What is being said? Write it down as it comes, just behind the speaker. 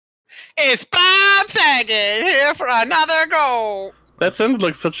It's Bob Saget here for another goal. That sounded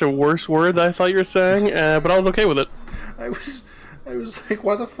like such a worse word than I thought you were saying, but I was okay with it. I was like,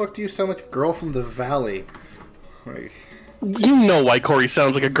 why the fuck do you sound like a girl from the valley? Like, You know why Corey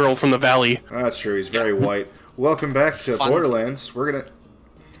sounds like a girl from the valley. that's true. He's very white. Welcome back to Borderlands. We're gonna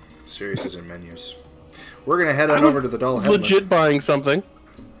serious as in menus. We're gonna head on over to the doll headland. Legit buying something.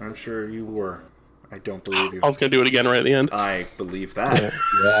 I'm sure you were. I don't believe you. I was gonna do it again right at the end. I believe that.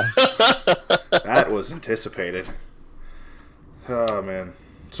 Yeah. That was anticipated. Oh man.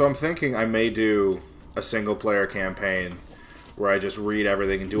 So I'm thinking I may do a single player campaign where I just read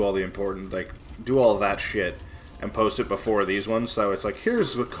everything and do all the important, like, do all that shit and post it before these ones. So it's like,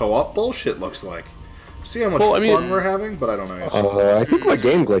 here's what co-op bullshit looks like. See how much fun we're having, but I don't know yet. I think my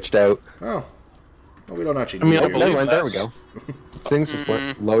game glitched out. Oh. Well, we don't actually I mean, need I you. believe Never mind, there we go. Things just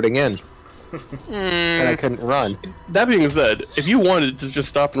weren't loading in. And I couldn't run. That being said, if you wanted to just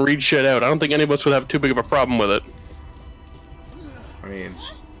stop and read shit out, I don't think any of us would have too big of a problem with it. I mean,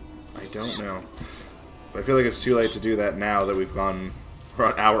 I don't know. I feel like it's too late to do that now that we're on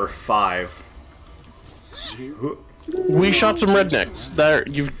hour 5. We shot some rednecks. There,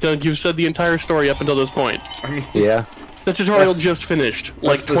 you've said the entire story up until this point. I mean, Yeah. The tutorial just finished,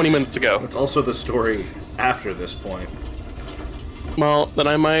 like 20 minutes ago. That's also the story after this point. Well, then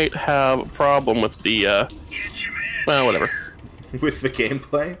I might have a problem with the, well, whatever. With the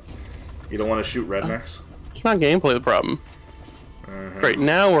gameplay? You don't want to shoot rednecks? It's not gameplay the problem. Great,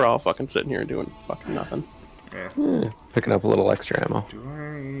 now we're all fucking sitting here doing fucking nothing. Yeah. Picking up a little extra ammo. Do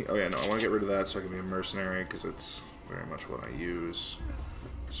I... Oh yeah, no, I want to get rid of that so I can be a mercenary, because it's very much what I use.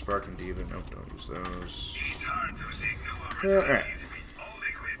 Spark and Diva, nope, don't use those. Alright.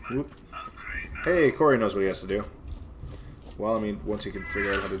 Whoop. Hey, Corey knows what he has to do. Well, I mean, once he can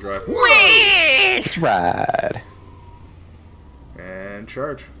figure out how to drive. Let's ride. And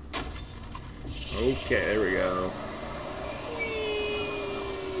charge. Okay, there we go.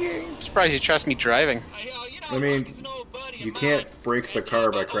 I'm surprised you trust me driving. I mean, you can't break the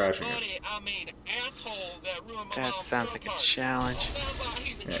car by crashing it. That sounds like a challenge.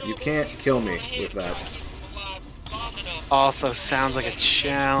 Yeah, you can't kill me with that. Also sounds like a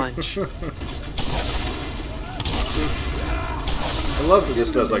challenge. I love that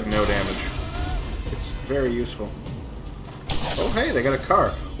this does like no damage. It's very useful. Oh hey, they got a car.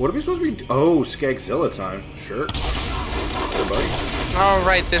 What are we supposed to be? Oh, Skagzilla time. Sure. Hey, buddy. All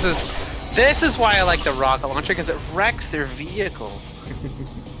right, this is why I like the rocket launcher, because it wrecks their vehicles.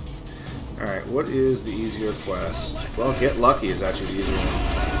 Alright, what is the easier quest? Well, get lucky is actually the easier one.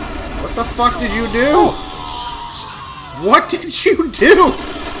 What the fuck did you do? What did you do?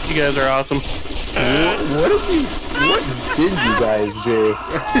 You guys are awesome. What did you guys do?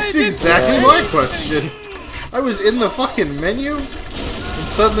 This is exactly my question. I was in the fucking menu, and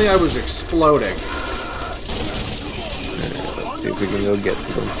suddenly I was exploding. Let's see if we can go get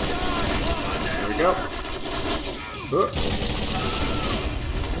to them. There we go.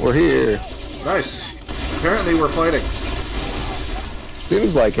 We're here. Nice. Apparently we're fighting.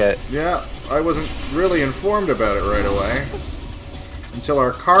 Seems like it. Yeah, I wasn't really informed about it right away. Until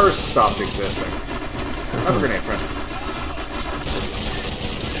our cars stopped existing. Have a grenade, friend.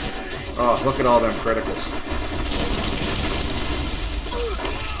 Oh, look at all them criticals.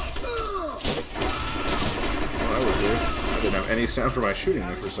 Oh, that was weird. I didn't have any sound for my shooting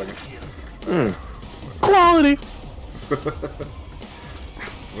there for a second. Quality!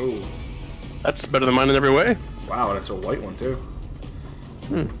 Oh, That's better than mine in every way. wow, and it's a white one too.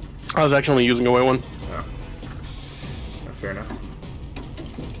 I was actually using a white one. Oh. Yeah, fair enough.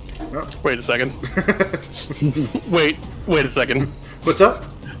 Oh. Wait a second. wait a second. What's up?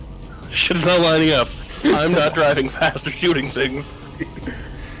 Shit's not lining up. I'm not driving fast or shooting things.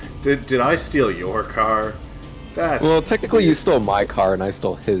 Did I steal your car? That's Well, technically you stole my car and I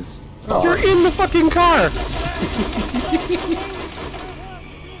stole his. Oh. You're in the fucking car!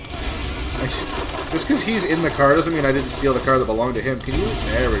 Just because he's in the car doesn't mean I didn't steal the car that belonged to him. Can you?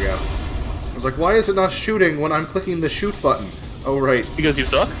 There we go. I was like, why is it not shooting when I'm clicking the shoot button? Oh, right. Because you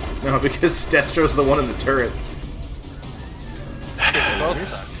suck? No, because Destro's the one in the turret.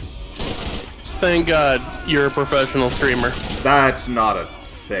 Thank God you're a professional streamer. That's not a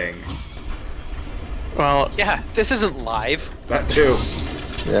thing. Well, Yeah, this isn't live. That too.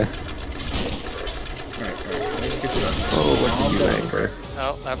 Yeah. Alright, let's get to that. Oh, what did you anchor?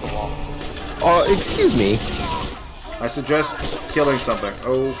 Oh, that's a wall. Oh, excuse me. I suggest killing something.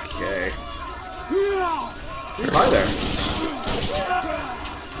 Okay. Hi there.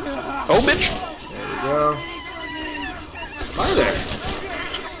 oh bitch! There we go. Hi there.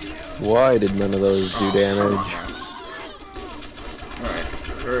 Why did none of those do damage? Alright.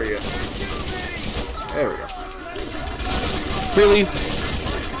 Where are you? There we go. Really?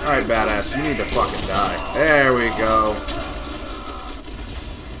 Alright, badass. You need to fucking die. There we go.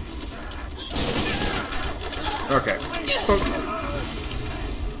 Okay.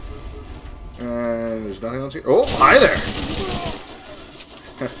 And there's nothing else here. Oh, hi there!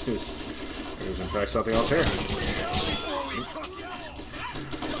 there's in fact something else here.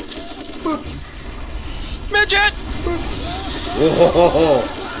 Boop. Midget! Whoa!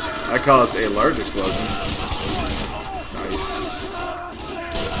 That caused a large explosion. Nice.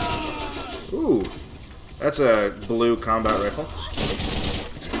 Ooh. That's a blue combat rifle.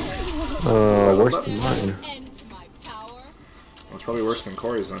 Worse than mine. Well, it's probably worse than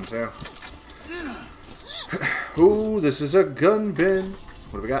Corey's then, too. Ooh, this is a gun bin.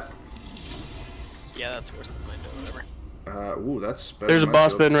 What do we got? Yeah, that's worse than mine, whatever. Ooh, that's better. There's a than my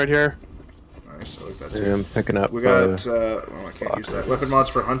boss shield. bin right here. Nice, I like that Yeah, too. I'm picking up. We got, well, I can't use that. Weapon mods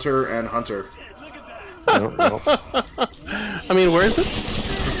for Hunter and Hunter. No. I mean, where is it?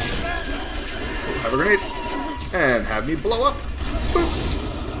 Have a grenade. And have me blow up. Boop.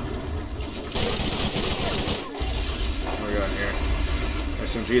 What do we got here?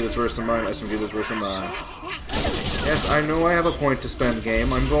 SMG that's worse than mine. SMG that's worse than mine. Yes, I know I have a point to spend,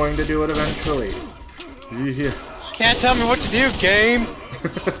 game. I'm going to do it eventually. Yeah. Can't tell me what to do, game!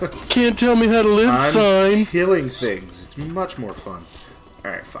 Can't tell me how to live, I'm sign. killing things. It's much more fun.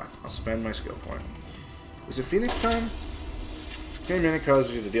 Alright, fine. I'll spend my skill point. Is it Phoenix time? Game minute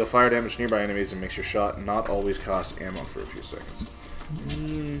causes you to deal fire damage to nearby enemies and makes your shot not always cost ammo for a few seconds.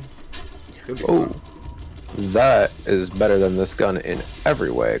 Could be fun. That is better than this gun in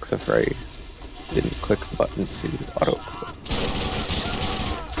every way, except for I didn't click the button to auto click.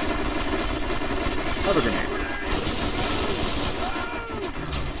 Have a grenade.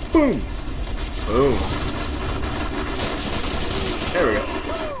 Boom! Boom. There we go.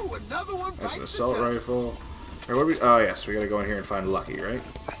 That's an assault rifle. Or what we, oh yes, we gotta go in here and find Lucky, right?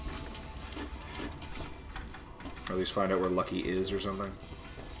 Or at least find out where Lucky is or something.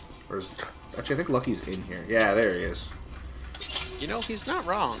 Or is, actually, I think Lucky's in here. Yeah, there he is. You know, he's not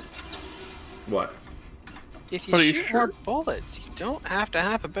wrong. What? If you Are you shoot sure? more bullets, you don't have to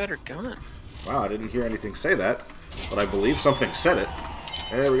have a better gun. Wow, I didn't hear anything say that, but I believe something said it.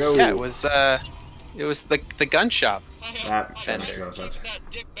 There we go. Yeah, it was the gun shop. That Fender. makes no sense.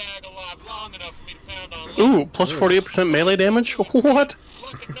 Ooh, plus 48% melee damage? What?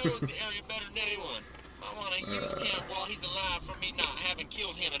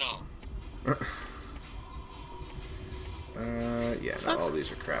 Yeah, no, all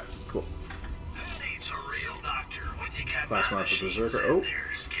these are crap. Cool. Class mod for Berserker. Oh,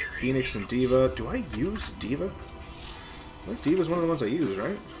 Phoenix and Diva. Do I use Diva? I think Diva's one of the ones I use,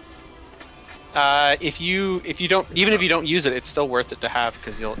 right? If you don't, even if you don't use it, it's still worth it to have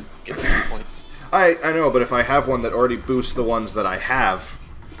because you'll get some points. I know, but if I have one that already boosts the ones that I have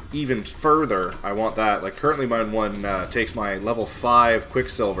even further, I want that. Like, currently my one takes my level 5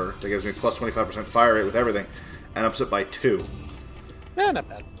 Quicksilver that gives me plus 25% fire rate with everything, and ups it by 2. Yeah, not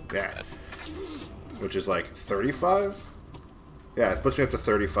bad. Yeah. Which is like 35? Yeah, it puts me up to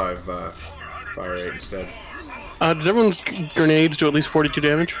 35 fire rate instead. Does everyone's grenades do at least 42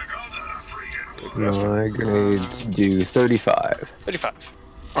 damage? Good question. My grades do 35. 35.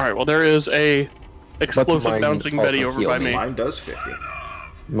 Alright, well there is a explosive mine bouncing also Betty over heal by me. me. Mine does 50.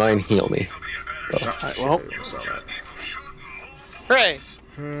 Mine heal me. Oh, Alright, shit, well. I didn't saw that. Hooray!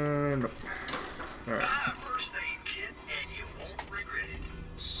 Nope. Alright.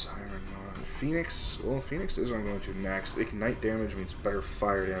 Siren Mon. Phoenix. Well, Phoenix is what I'm going to next. Ignite damage means better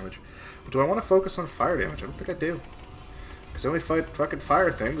fire damage. But do I want to focus on fire damage? I don't think I do. Because then we fight fucking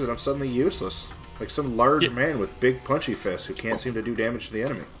fire things and I'm suddenly useless. Like some large man with big punchy fists who can't seem to do damage to the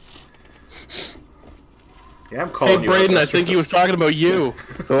enemy. Yeah, I'm Hey calling you out, Braden, I Mister. think he was talking about you.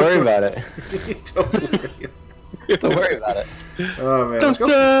 Don't worry about it. Don't worry. Don't worry about it. Oh man, let's go.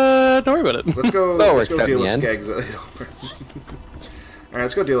 Don't worry about it. Let's go. That'll Let's work go out deal in with the end. Skagzilla. All right,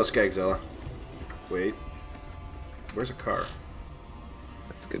 let's go deal with Skagzilla. Wait, where's a car?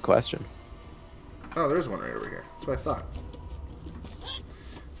 That's a good question. Oh, there's one right over here. That's what I thought.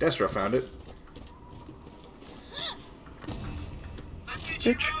 Destro found it.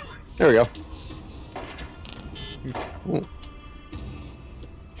 Bitch. There we go. Ooh.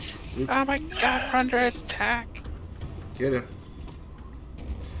 Oh my god, we're under attack. Get him.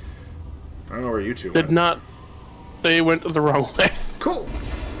 I don't know where you two Did went. not. They went the wrong way. Cool.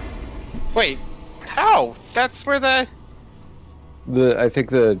 Wait, how? That's where the... I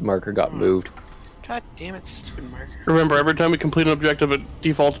think the marker got moved. God damn it, stupid marker. Remember, every time we complete an objective, it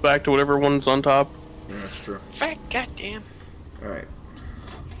defaults back to whatever one's on top. Yeah, that's true. Fuck, god damn. All right.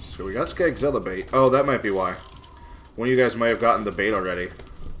 So we got Skagzilla bait. Oh, that might be why. One of you guys might have gotten the bait already.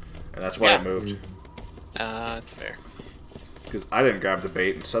 And that's why it moved. That's fair. Because I didn't grab the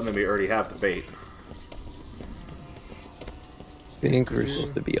bait, and suddenly we already have the bait. I think we're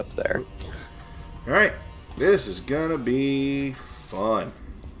supposed to be up there. Alright. This is gonna be fun.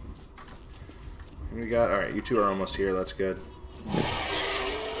 We got... Alright, you two are almost here. That's good.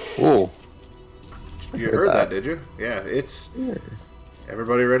 Ooh. You heard that, did you? Yeah, it's...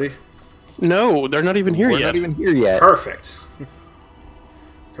 Everybody ready? No, they're not even here We're yet. not even here yet. Perfect.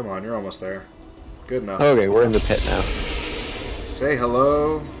 Come on, you're almost there. Good enough. Okay, we're in the pit now. Say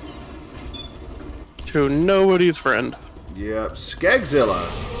hello. To nobody's friend. Yep, Skagzilla.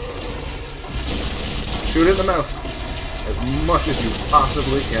 Shoot it in the mouth. As much as you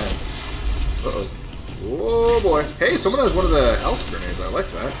possibly can. Uh-oh. Oh boy. Hey, someone has one of the health grenades. I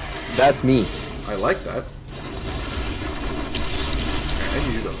like that. That's me. I like that. I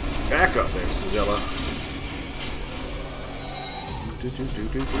need you to back up there, Skagzilla.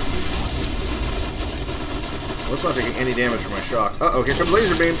 Well, it's not taking any damage from my shock. Uh-oh, here comes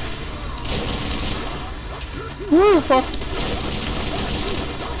laser beam. Woo, fuck.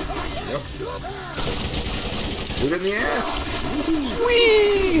 Yep. Shoot it in the ass.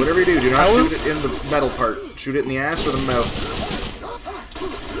 Whee! Whatever you do not shoot it in the metal part. Shoot it in the ass or the mouth.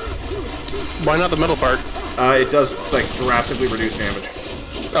 Why not the middle part? It does, like, drastically reduce damage.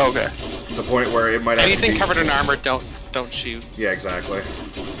 Oh, okay. To the point where it might actually Anything be... covered in armor, don't shoot. Yeah, exactly.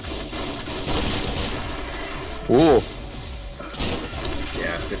 Ooh.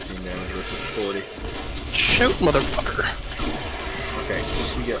 Yeah, 15 damage versus 40. Shoot, motherfucker. Okay,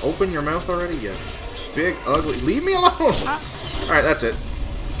 you open your mouth already, you big, ugly... Leave me alone! Alright, that's it.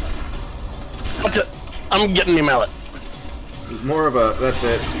 That's it. I'm getting the mallet. It was more of a... That's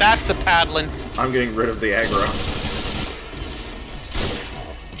it. That's a paddling. I'm getting rid of the aggro.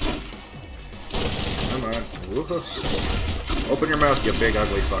 Come on. Woohoo. Open your mouth, you big,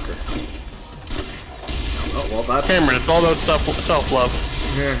 ugly fucker. Oh, well, that's... Cameron, it's all about self-love.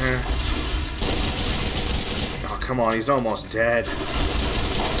 Oh, come on, he's almost dead.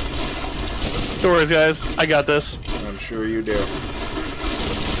 Don't worry, guys. I got this. I'm sure you do.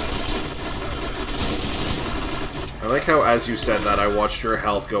 I like how, as you said that, I watched your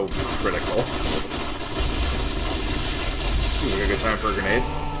health go critical. Ooh, we got a good time for a grenade.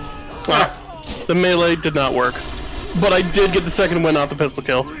 Well, the melee did not work. But I did get the second win off the pistol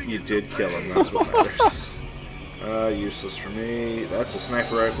kill. You did kill him, that's what matters. Useless for me. That's a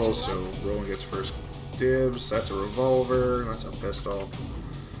sniper rifle, so Roland gets first dibs. That's a revolver. That's a pistol.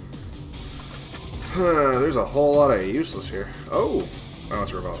 There's a whole lot of useless here. Oh! Oh,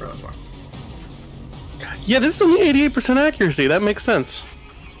 it's a revolver, that's fine. Yeah, this is only 88% accuracy. That makes sense.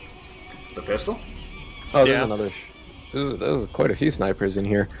 The pistol? Oh, there's Yeah. another... There's quite a few snipers in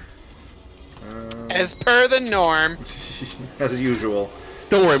here. As per the norm. As usual.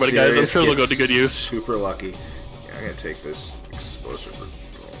 Don't worry about it, guys. I'm Sirius sure they'll go gets to good use. Super lucky. Yeah, I'm gonna take this explosive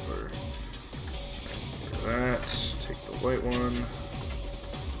revolver. That. Take the white one.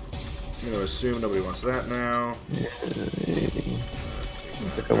 I'm gonna assume nobody wants that now. I don't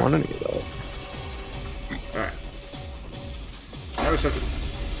think I want any of those. Alright. Now we just have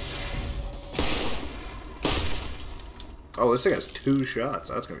to... Oh, this thing has 2 shots.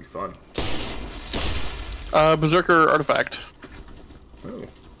 That's gonna be fun. Berserker artifact. Oh.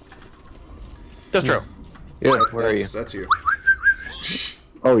 Destro. Yeah, where are you? That's you.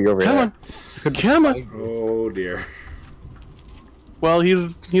 Oh, you're over Come there. on. Come on. Oh dear. Well, he's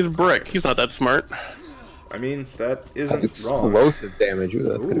a brick. He's not that smart. I mean, that That's isn't wrong. explosive damage. Ooh,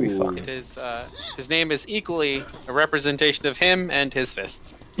 that's gonna be Ooh. fun. It is. His name is equally a representation of him and his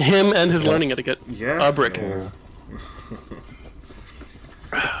fists. Him and his learning etiquette. Yeah. A brick. Yeah.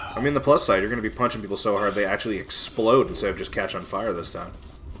 I mean, the plus side, you're going to be punching people so hard they actually explode instead of just catch on fire this time.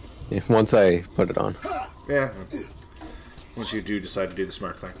 Yeah, once I put it on. Yeah. Once you do decide to do the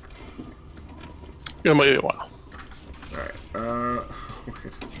smart thing. It might be a while. Alright.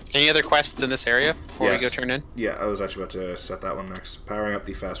 Any other quests in this area before we Yes. go turn in? Yeah, I was actually about to set that one next. Powering up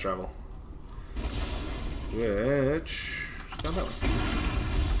the fast travel. Which... Down that one.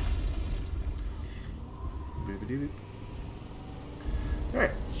 Boop-a-doo-boop.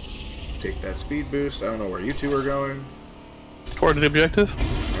 Alright. Take that speed boost. I don't know where you two are going. Toward the objective.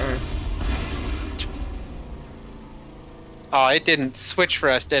 Alright. Oh, it didn't switch for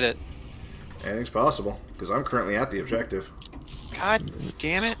us, did it? Anything's possible, because I'm currently at the objective. God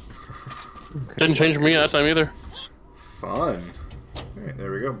damn it. Didn't change for me that time either. Fun. Alright,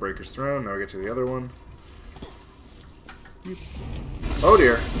 there we go. Breaker's Throne. Now we get to the other one. Oh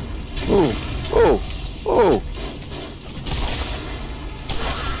dear. Ooh, ooh, ooh.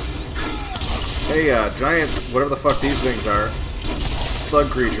 Hey, giant, whatever the fuck these things are, slug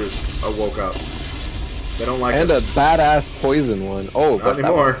creatures woke up. They don't like And us. a badass poison one. Oh, Not but that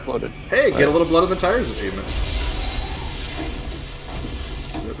anymore. one exploded. Hey, get a little blood on the tires achievement.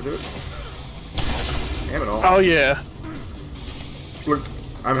 Do it. Damn it all. Oh yeah. Look,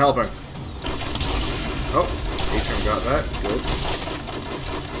 I'm helping. Oh, Atrium got that. Good.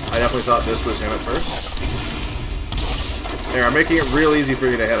 I definitely thought this was him at first. There, I'm making it real easy for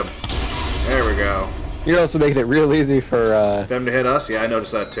you to hit him. There we go. You're also making it real easy for Them to hit us? Yeah, I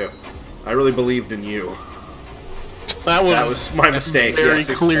noticed that too. I really believed in you. That That was my mistake. very Yes,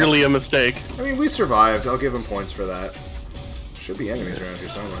 clearly a mistake. I mean, we survived. I'll give him points for that. Should be enemies around here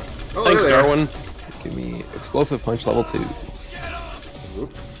somewhere. Oh, Thanks, there they are. Darwin. give me explosive punch level 2.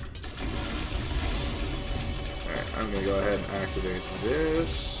 Whoop. Alright, I'm gonna go ahead and activate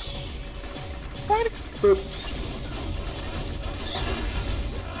this. Boop.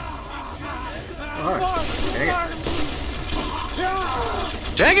 Oh, hi. Dang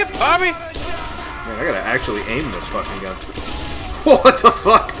it. Dang it, Bobby! Man, I gotta actually aim this fucking gun. What the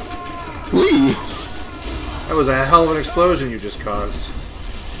fuck? Whee! That was a hell of an explosion you just caused.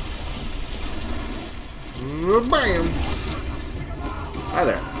 Bam! Hi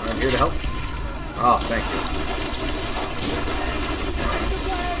there. I'm here to help. Oh, thank you.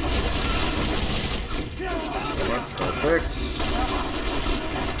 Perfect.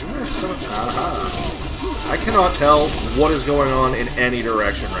 Aha. I cannot tell what is going on in any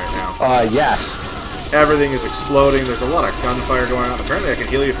direction right now. Yes. Everything is exploding. There's a lot of gunfire going on. Apparently I can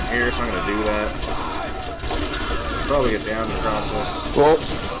heal you from here, so I'm going to do that. Probably get down in the process. Well,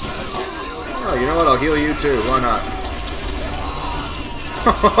 Oh, you know what? I'll heal you too. Why not?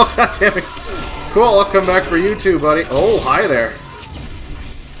 God damn it. Cool, I'll come back for you too, buddy. Oh, hi there.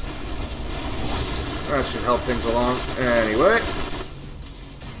 That should help things along. Anyway.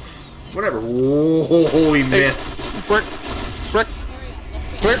 Whatever. Whoa, he missed. Brick.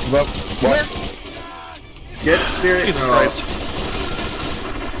 what? Get serious. Jesus Oh. Christ.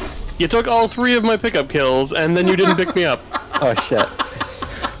 You took all 3 of my pickup kills, and then you didn't pick me up. Oh shit.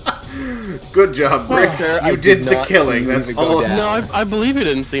 Good job, Brick. Sure, I You did did the not killing. see you That's go all. down. No, I believe you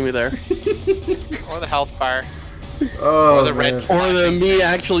didn't see me there. Or the health fire. Oh, Or the man. red. Or the me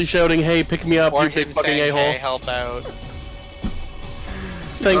actually shouting, "Hey, pick me up, Or you him big fucking saying, hey, a-hole." help out.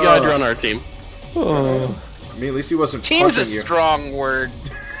 Thank God you're on our team. Oh. I mean, at least he wasn't Team's a punching you. strong word.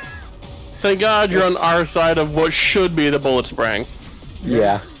 Thank God you're on Yes. our side of what should be the bullet spraying.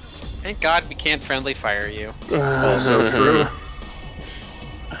 Yeah. Thank God we can't friendly fire you. Also true.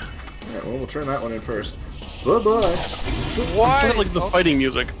 Alright, well, we'll turn that one in first. Bye-bye. Why? I like the fighting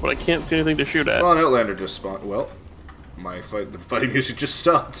music, but I can't see anything to shoot at. Well, an Outlander just spawned. Well, the fighting music just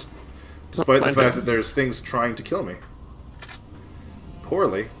stopped. Despite the Mine fact did. that there's things trying to kill me.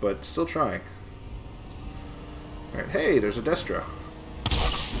 Poorly, but still trying. Alright, hey, there's a Destro.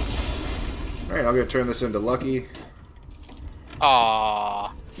 Alright, I'm gonna turn this into Lucky.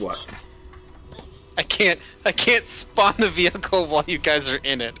 Aww. What? I can't spawn the vehicle while you guys are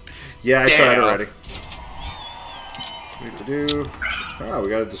in it. Yeah, I tried Damn. already. What to do? We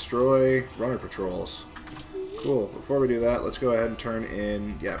gotta destroy runner patrols. Cool. Before we do that, let's go ahead and turn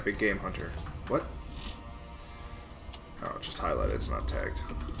in, Big Game Hunter. What? Oh, it's just highlighted, it's not tagged.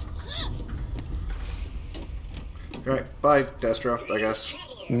 Alright, bye, Destro, I guess.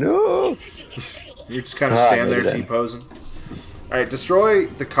 No. You just kind of stand there maybe then. T-posing. Alright, destroy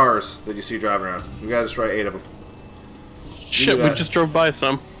the cars that you see driving around. We gotta destroy 8 of them. Shit, we that. just drove by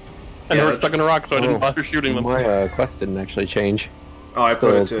some. And Yeah, they were that's- stuck in a rock, so I didn't Oh. bother shooting them. My quest didn't actually change. Oh, I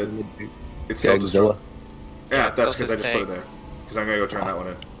put it Still to... It's still Gagzilla. destroyed. Yeah, Yeah, it that's still because I says just put it tag. there. Because I'm gonna go turn that one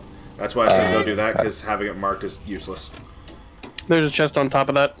in. That's why I said go do that, because having it marked is useless. There's a chest on top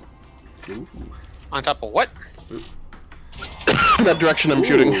of that. Ooh. On top of what? That direction I'm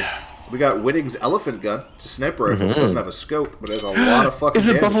shooting. Ooh. We got Whitting's elephant gun. It's a sniper rifle. It doesn't have a scope, but it has a lot of fucking Is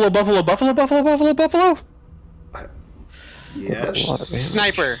it damage. buffalo? Yes.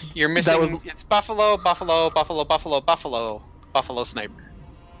 Sniper. You're missing. was- It's buffalo sniper.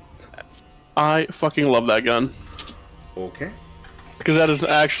 That's. I fucking love that gun. Okay. Because that is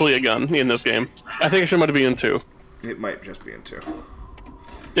actually a gun in this game. I think it should might be in 2. It might just be in 2.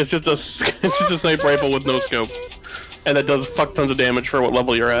 It's just a sniper rifle with no scope. And that does fuck tons of damage for what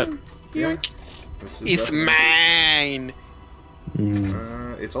level you're at. Yeah. This is It's definitely-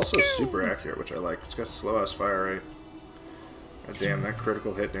 mine. It's also super accurate, which I like. It's got slow ass fire rate. God damn, that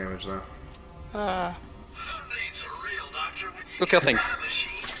critical hit damage though. Let's go kill things.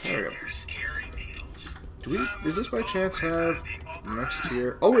 There we go. Do we? Does this by chance have next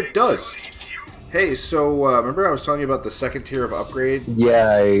tier? Oh, it does. Hey, so remember I was telling you about the second tier of upgrade?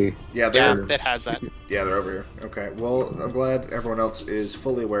 Yeah, Yeah, Yeah, they're it has that. yeah, they're over here. Okay, well, I'm glad everyone else is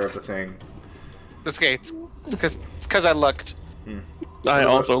fully aware of the thing. It's okay. It's because I looked. I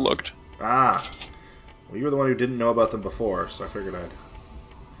also looked. Ah, well, you were the one who didn't know about them before, so I figured I'd.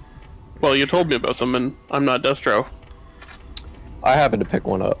 Well, you told me about them, and I'm not Destro. I happened to pick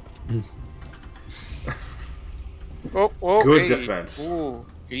one up. Oh, Good hey. defense. Ooh,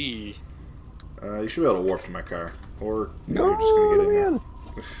 ee. You should be able to warp to my car, or No, you're just gonna get in man.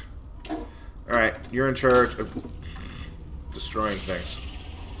 now. All right, you're in charge of destroying things.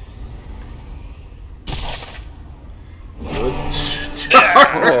 Good.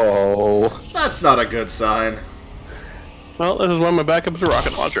 Oh. That's not a good sign. Well, this is why my backup is a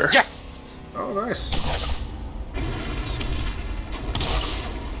rocket launcher. Yes. Oh, nice.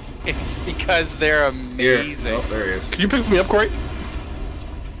 It's because they're Here. amazing. Oh, there he is. Can you pick me up, Corey?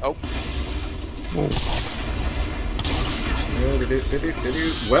 Oh,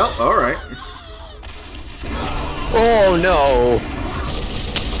 Well, all right. Oh no.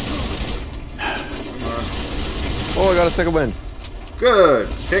 Come on. Oh, I got a second win. Good.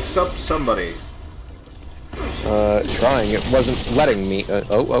 Picks up somebody. Trying. It wasn't letting me.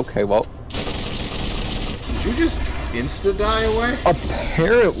 Oh, okay. Well, Did you just insta-die away?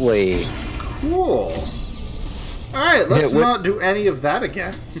 apparently. Cool. Alright, let's Yeah, what- not do any of that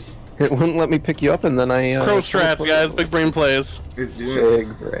again. It wouldn't let me pick you up, and then I. Crow strats, guys. Big brain plays. Big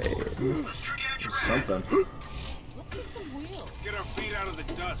brain. Something. Let's get our feet out of the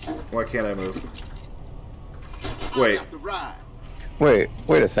dust. Why can't I move? Wait.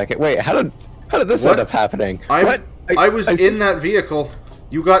 Wait a second. Wait, how did this What? end up happening? I What? was in that vehicle.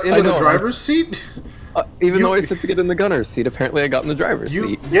 You got into I know, the driver's seat? Even You- though I said to get in the gunner's seat, apparently I got in the driver's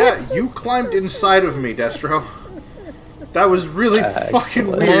seat. You climbed inside of me, Destro. That was really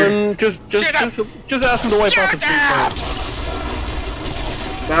fucking Excellent. weird. Just ask him to wipe off the street card.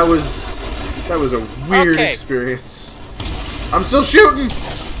 That was a weird Okay. experience. I'm still shooting.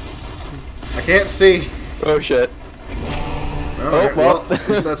 I can't see. Oh shit. Alright, well. well, at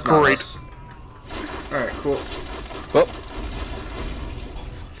least that's not Great. us. Alright, cool. Oh,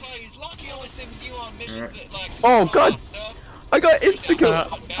 Oh, God. I got insta-kill.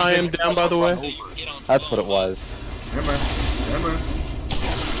 I am down, by the way. That's what it was. Come on. Come on.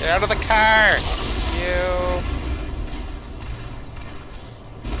 get out of the car. You.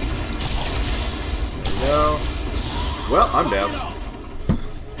 No. Well, I'm down.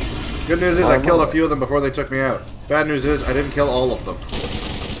 Good news is I killed a few of them before they took me out. Bad news is I didn't kill all of them.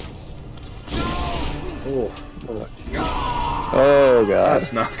 Oh, Oh god.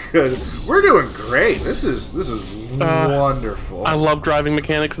 that's not good. We're doing great. This is wonderful. I love driving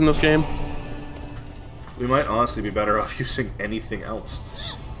mechanics in this game. We might honestly be better off using anything else.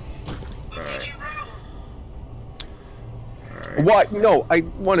 Alright. Alright. What? No, I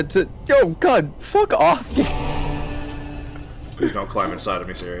wanted to. Oh god, fuck off. Please don't climb inside of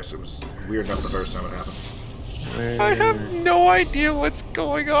me, serious. It was weird enough the first time it happened. I have no idea what's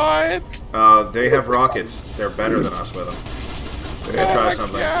going on. They have rockets. They're better than us with them. We're gonna try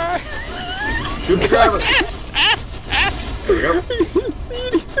something. Yeah. Shoot the driver! There we go. See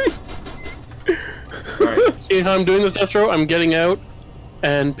anything? Alright. See how I'm doing this, Destro? I'm getting out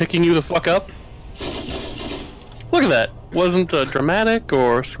and picking you the fuck up. Look at that. Wasn't dramatic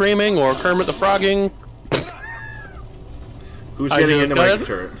or screaming or Kermit the Frogging. Who's I getting just into my got-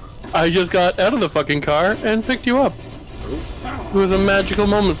 turret? I just got out of the fucking car and picked you up. It was a magical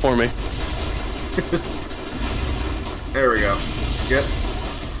moment for me. There we go. Get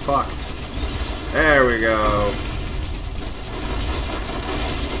fucked. There we go.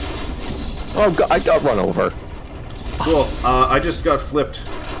 Oh god, I got run over. Cool. I just got flipped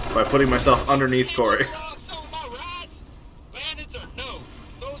by putting myself underneath Corey.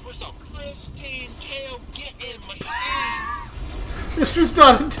 This was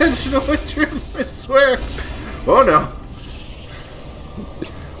not intentional, Trim, I swear. Oh no.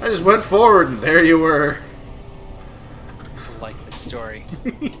 I just went forward and there you were. I like this story.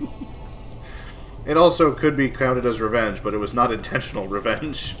 It also could be counted as revenge, but it was not intentional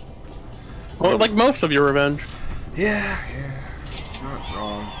revenge. Well, like most of your revenge. Yeah. Not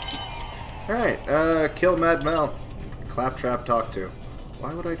wrong. Alright, kill Mad Mel. Claptrap talk to.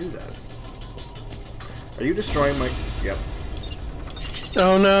 Why would I do that? Are you destroying my... Yep.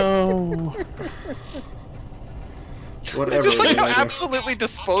 Oh no. Whatever. Just like how lady. absolutely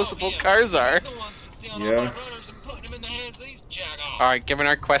disposable cars are. Yeah. Alright, given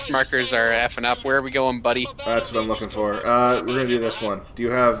our quest markers are effing up, where are we going, buddy? That's what I'm looking for. We're gonna do this one. Do you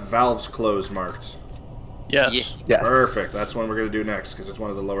have valves closed marked? Yes. Yes. Perfect. That's one we're gonna do next, because it's one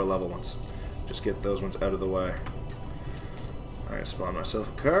of the lower level ones. Just get those ones out of the way. Alright, spawn myself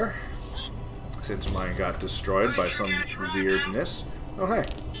a car. Since mine got destroyed by some weirdness. Oh, hey.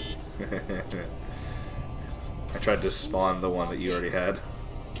 I tried to spawn the one that you already had.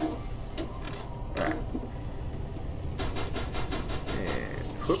 Alright. And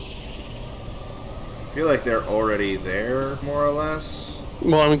whoop. I feel like they're already there, more or less.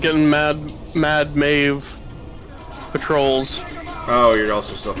 Well, I'm getting Mad Mave patrols. Oh, you're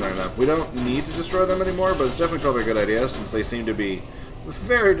also still playing them. We don't need to destroy them anymore, but it's definitely probably a good idea since they seem to be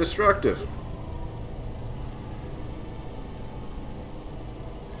very destructive.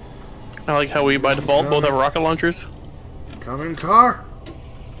 I like how we, by default, both have rocket launchers. Come in, car.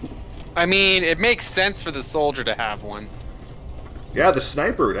 I mean, it makes sense for the soldier to have one. Yeah, the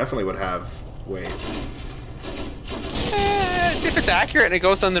sniper definitely would have waves. If it's accurate and it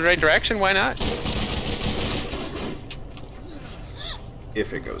goes in the right direction, why not?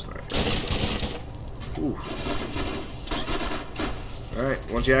 If it goes in the right direction. Ooh.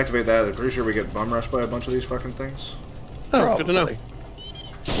 Alright, once you activate that, I'm pretty sure we get bum rushed by a bunch of these fucking things. Oh, good to know.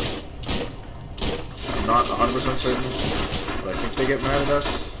 I'm not 100% certain, but I think they get mad at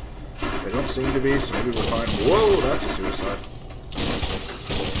us. They don't seem to be, so maybe we're fine. Whoa, that's a suicide.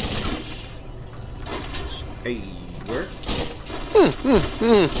 Hey, where?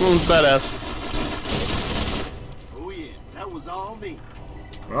 Badass. Oh yeah, that was all me.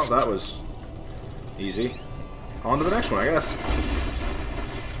 Well, that was easy. On to the next one, I guess.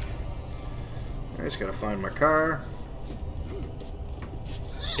 I just gotta find my car.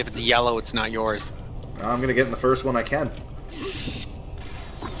 If it's yellow, it's not yours. I'm gonna get in the first one I can.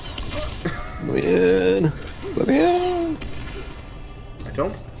 Win. Win. I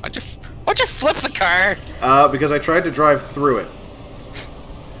don't. Why'd you flip the car? Because I tried to drive through it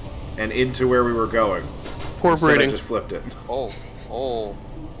and into where we were going. Poor Instead, I breeding. just flipped it. Oh boy.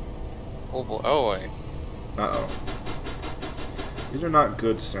 Oh boy. Uh-oh. These are not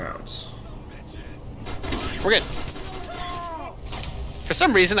good sounds. We're good. For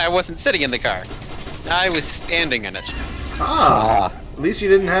some reason, I wasn't sitting in the car. I was standing in it. Ah! At least you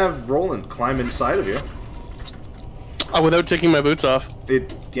didn't have Roland climb inside of you. Without taking my boots off.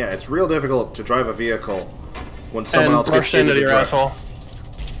 Yeah, it's real difficult to drive a vehicle when someone And else gets brush into the your drive. asshole.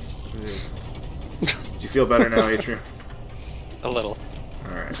 Do you feel better now, Adrian? A little.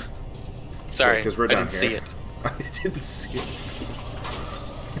 Alright. Sorry, Because we're I done didn't here. see it. I didn't see it.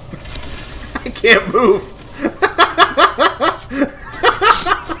 I can't move!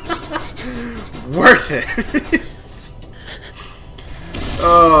 Worth it!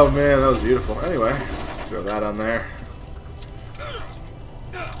 Oh man, that was beautiful. Anyway, throw that on there.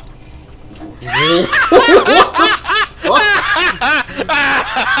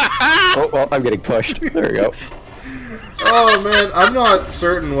 Oh, well, I'm getting pushed. There we go. Oh man, I'm not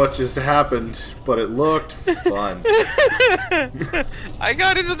certain what just happened, but it looked fun. I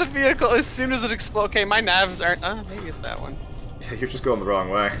got into the vehicle as soon as it exploded. Okay, my navs aren't. Maybe it's that one. Yeah, you're just going the wrong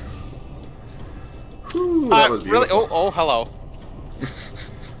way. Whew, that was beautiful. Really? Oh, hello.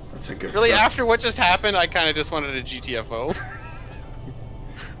 That's a good Really, sign. after what just happened, I kind of just wanted a GTFO.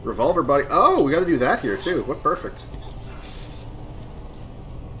 Revolver body. Oh, we got to do that here too. What perfect.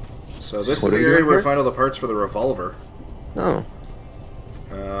 So this What is are the we area doing where we here? find all the parts for the revolver. Oh.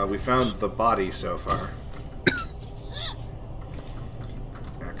 We found the body so far.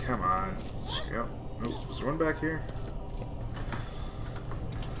 Now, come on. Yep. Oh, is there one back here?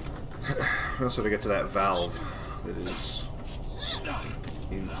 We also have to get to that valve that is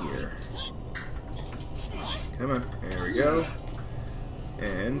in here. Come on. There we go.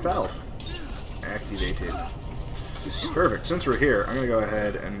 And valve. Activated. Perfect. Since we're here, I'm going to go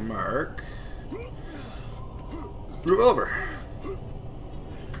ahead and mark revolver.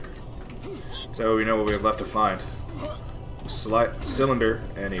 So we know what we have left to find. A cylinder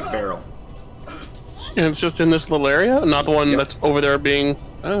and a barrel. And it's just in this little area, not the one Yep. that's over there being...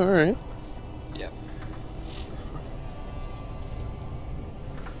 Oh, alright. Yep.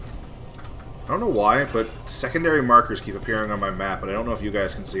 I don't know why, but secondary markers keep appearing on my map, but I don't know if you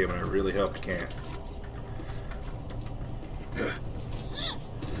guys can see them, and I really hope you can.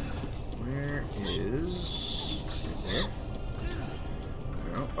 Where is... Here?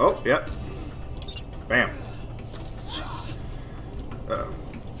 No. Oh, yep. Bam. Uh-oh.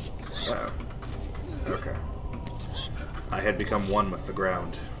 Uh-oh. Okay. I had become one with the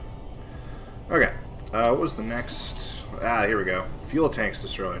ground. Okay. What was the next... Ah, here we go. Fuel tanks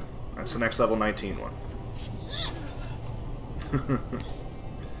destroyed. That's the next level 19 one.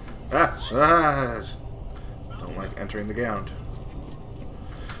 Ah! Don't like entering the ground.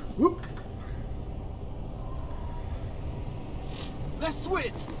 Whoop! Let's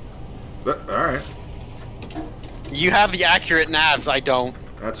switch. Alright. You have the accurate navs, I don't.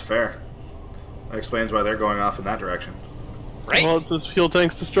 That's fair. That explains why they're going off in that direction. Right? Well, it's this fuel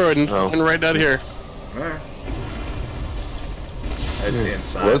tank's destroyed and and right out here. Alright. It's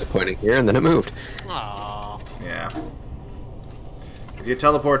inside. I was pointing here and then it moved. Aww. Yeah. If you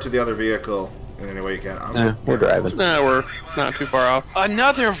teleport to the other vehicle in any way you can, We're driving. Nah, we're not too far off.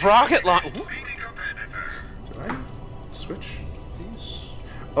 Another rocket launch. Did I switch these?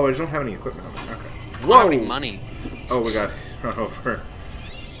 Oh, I don't have any equipment on me. Okay. Whoa! Any money. Oh, we got run over.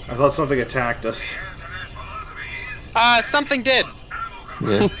 I thought something attacked us. Something did.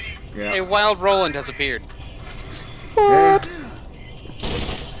 Yeah. Yeah. A wild Roland has appeared. What?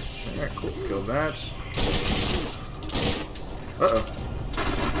 Alright, cool. Killed that. Uh-oh.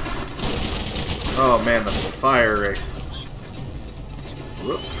 Oh man, the fire rate.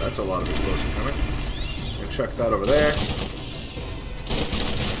 Whoop, that's a lot of explosive coming. Gonna chuck that over there.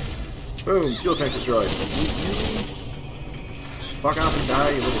 Boom, fuel tank destroyed. Fuck off and die,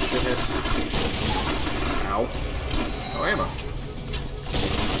 you little shitheads. Ow. No ammo.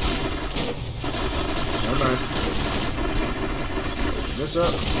 Never mind. Open this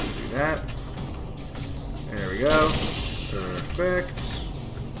up. Do that. There we go. Perfect.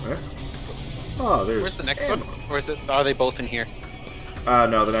 Eh? Oh, there's. Where's the next ammo. one? Or is it? Are they both in here?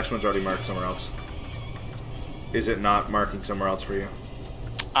 No, the next one's already marked somewhere else. Is it not marking somewhere else for you?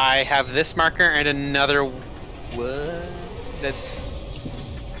 I have this marker and another. What? That's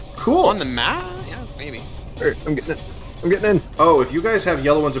Cool. on the map? Yeah, maybe. Alright, I'm getting in. I'm getting in. Oh, if you guys have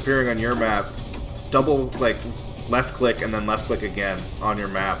yellow ones appearing on your map, double, like, left click and then left click again on your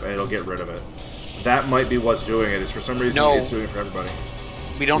map and it'll get rid of it. That might be what's doing it, is for some reason No. it's doing it for everybody.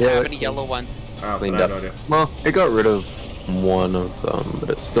 We don't Yeah, have any okay. yellow ones. Oh, then I Cleaned have up. no idea. Well, it got rid of one of them,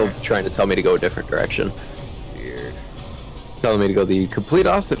 but it's still trying to tell me to go a different direction. Weird. It's telling me to go the complete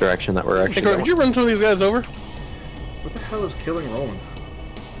opposite direction that we're Hey, actually Corey, going. could you run some of these guys over? What the hell is killing Roland?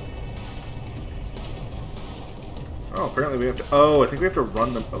 Oh, apparently we have to... Oh, I think we have to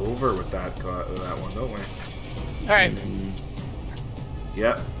run them over with that one, don't we? Alright.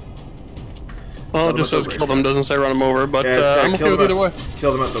 Yep. Well, Kill it just them at says the kill them, doesn't say run them over, but Yeah, I'm okay kill with them either way.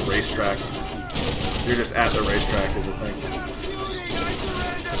 Kill them at the racetrack. You're just at the racetrack is the thing.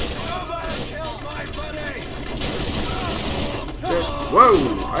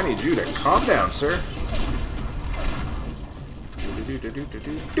 Whoa! I need you to calm down, sir.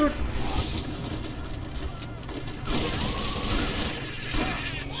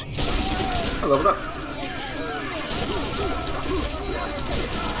 I leveled up.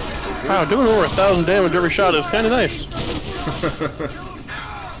 Wow, doing over 1,000 damage every shot is kind of nice.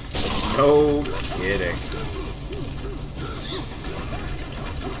 No kidding.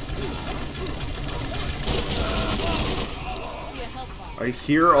 I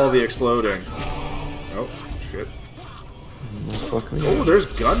hear all the exploding. Oh, shit. Oh, there's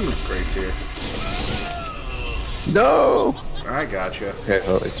gun crates here. No! I gotcha. Okay,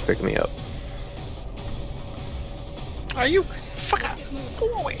 well, at least pick me up. Are you? Fuck up. Go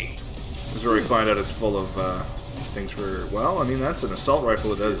away. This is where we find out it's full of things for... Well, I mean, that's an assault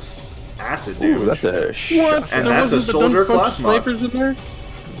rifle that does acid damage. Ooh, that's a What? shot. And There that's a wasn't soldier bunch of class mod. snipers in there? Not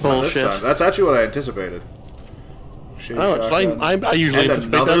this Bullshit. time. That's actually what I anticipated. Shitty Oh, it's fine. shotgun. I usually And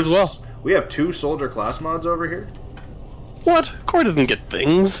anticipate that as well. We have 2 soldier class mods over here. What? Corey doesn't get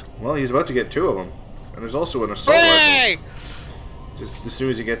things. Well, he's about to get 2 of them. And there's also an assault Hey! rifle. Just as soon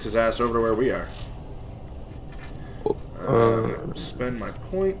as he gets his ass over to where we are. I'm gonna spend my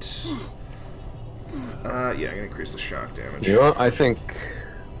point. Yeah, I'm gonna increase the shock damage. You know what? I think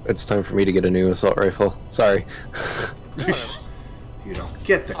it's time for me to get a new assault rifle. Sorry. You don't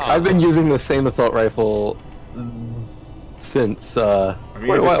get the. I've been using the same assault rifle since I mean,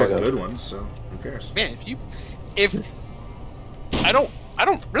 quite if a it's while a ago. good one, so who cares? Man, if I don't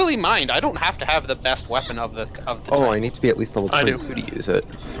really mind. I don't have to have the best weapon of the Oh, type. I need to be at least level I do. 22 to use it.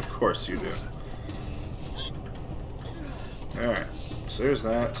 Of course you do. Alright, so there's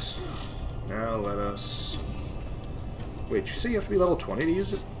that. Now let us... Wait, you say you have to be level 20 to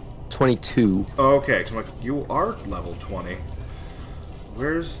use it? 22. Oh, okay, because I'm like, you are level 20.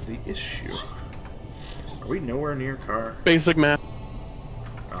 Where's the issue? Are we nowhere near car? Basic math.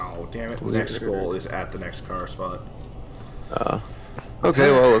 Oh, damn it. Next goal is at the next car spot.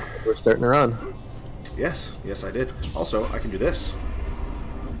 Okay, well, looks like we're starting to run. Yes, yes I did. Also, I can do this.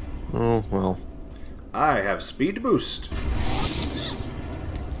 Oh, well. I have speed boost.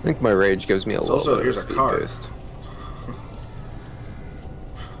 I think my rage gives me a little also, bit here's of a speed car. boost.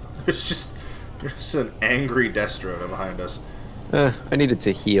 There's an angry Destro behind us. I needed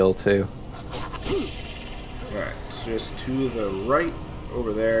to heal, too. Alright, it's just to the right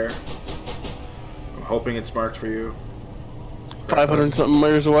over there. I'm hoping it's marked for you. 500 something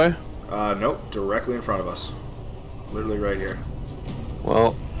meters away. Nope, directly in front of us. Literally right here.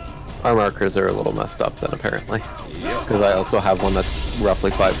 Well, our markers are a little messed up then, apparently. Yep. Because I also have one that's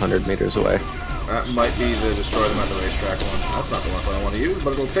roughly 500 meters away. That might be the destroy them at the racetrack one. That's not the one I want to use,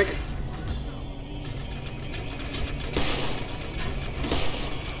 but it'll take it.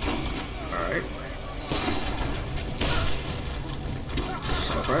 Alright.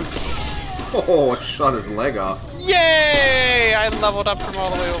 My friend. Oh, I shot his leg off. Yay! I leveled up from all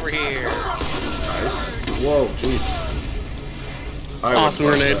the way over here. Nice. Whoa, jeez. Awesome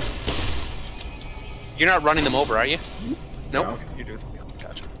grenade. You're not running them over, are you? Nope. No. You're doing something else.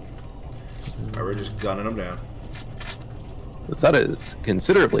 Gotcha. Alright, we're just gunning them down. But that is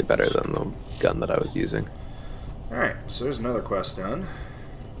considerably better than the gun that I was using. Alright, so there's another quest done.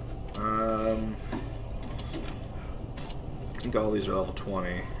 I think all these are level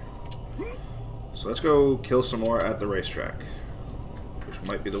 20. So let's go kill some more at the racetrack, which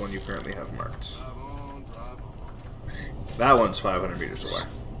might be the one you currently have marked. That one's 500 meters away.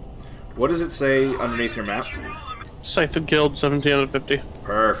 What does it say underneath your map? Siphon killed 17 out of 50.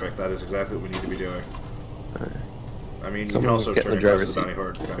 Perfect, that is exactly what we need to be doing. Alright. I mean, you Someone can also get in turn the your quest driver's to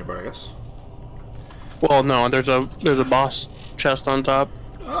the bounty board, I guess. Well, no, there's a boss chest on top.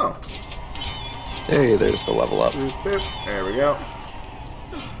 Oh. Hey, there's the level up. Boop, boop. There we go.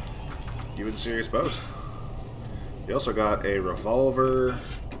 Even serious bows. You also got a revolver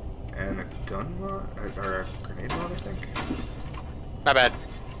and a gun mod, or a grenade mod, I think. My bad.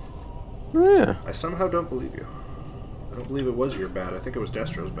 Yeah, I somehow don't believe you. I don't believe it was your bad. I think it was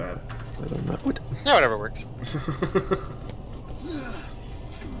Destro's bad. I don't know. What? Yeah, whatever works.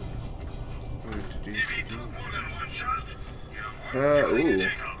 Ooh.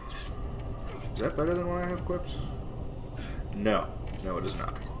 Is that better than what I have equipped? No. No, it is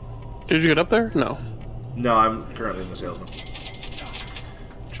not. Did you get up there? No. No, I'm currently in the salesman.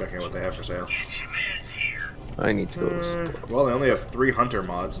 Checking out what they have for sale. I need to go. Well, they only have 3 hunter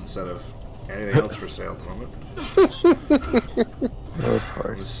mods instead of anything else for sale at the moment. Of On the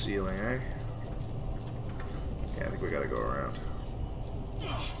course. ceiling, eh? Yeah, I think we gotta go around.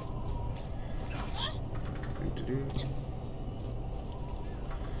 Doo-doo-doo.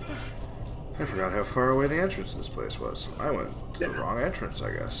 I forgot how far away the entrance to this place was. I went to the wrong entrance,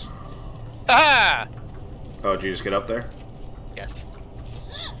 I guess. Ah! Oh, did you just get up there? Yes.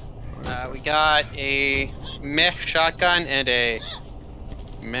 We got a meh shotgun and a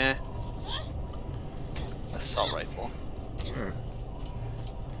meh assault rifle. Alright.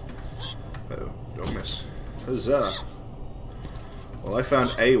 Uh-oh, don't miss. Huzzah. Well, I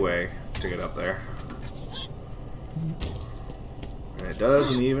found a way to get up there. And it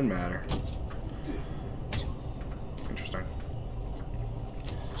doesn't even matter. Interesting.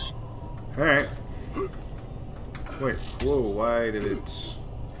 Alright. Wait, whoa, why did it...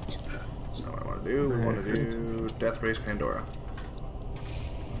 That's not what I want to do. We want to do Death Race Pandora.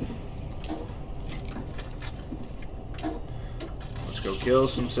 Let's go kill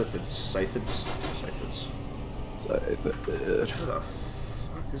some Scythids. Scythids? Scythids. Where the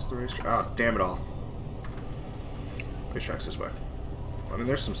fuck is the racetrack? Oh, damn it all. Racetrack's this way. I mean,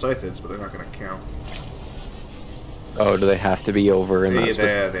 there's some Scythids, but they're not going to count. Oh, do they have to be over in that They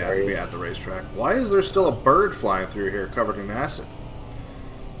specific have to area? be at the racetrack. Why is there still a bird flying through here covered in acid?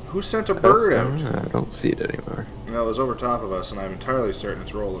 Who sent a bird out? I don't see it anymore. No, it was over top of us, and I'm entirely certain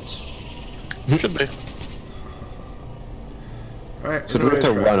it's Roland's. Should be. Alright, So do we have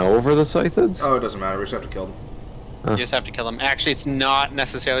to run over the Scythids? Oh, it doesn't matter. We just have to kill them. You just have to kill them. Actually, it's not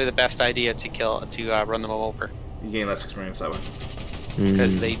necessarily the best idea to run them over You gain less experience that way.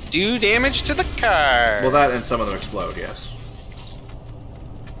 because they do damage to the car. Well, that and some of them explode, yes.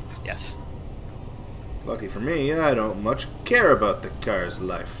 Yes. Lucky for me, I don't much care about the car's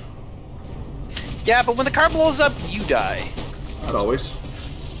life. Yeah, but when the car blows up, you die. Not always.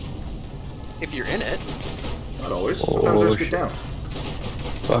 If you're in it. Not always. Sometimes I just get shit. down.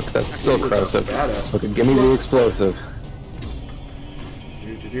 Fuck, that's still It's a corrosive. badass. Okay, give me the explosive.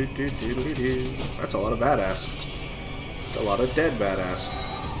 That's a lot of badass. That's a lot of dead badass.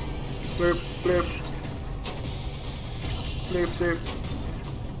 Bloop, bloop. Bloop, bloop.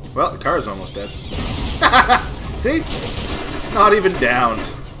 Well, the car is almost dead. See? Not even downed.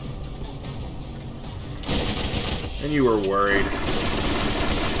 And you were worried.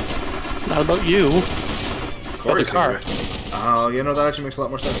 Not about you. Of About the course. car. you were. Oh, you know, that actually makes a lot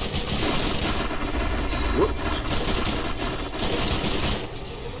more sense. Whoop.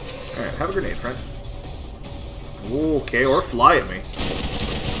 Alright, have a grenade, friend. Okay, or fly at me.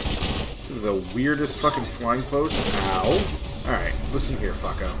 This is the weirdest fucking flying pose. Ow. Alright, listen here,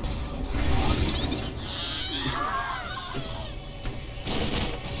 fucko.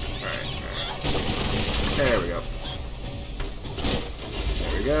 There we go.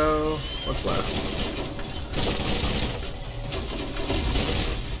 There we go. What's left?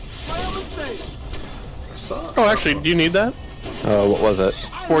 I saw. Oh, actually, do you need that? What was it?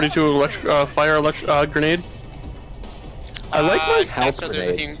 42 fire grenade. I like my house Destro, there's a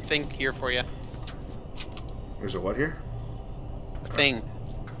grenades. thing here for you. There's a what here? A thing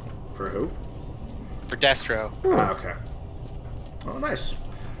For who? for Destro. Ah, okay. Oh, nice.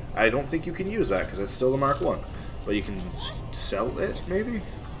 I don't think you can use that because it's still the Mark 1. But you can sell it, maybe?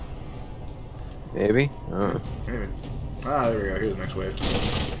 Maybe. Maybe. Ah, there we go. Here's the next wave.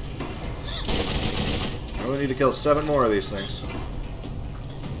 I only need to kill 7 more of these things.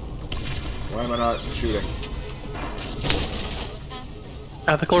 Why am I not shooting?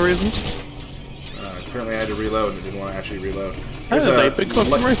 Ethical reasons. Apparently I had to reload and it didn't want to actually reload. That's a big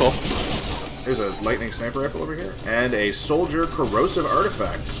custom rifle. There's a lightning sniper rifle over here. And a soldier corrosive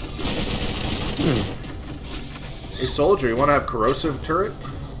artifact. Hey soldier, you want to have corrosive turret?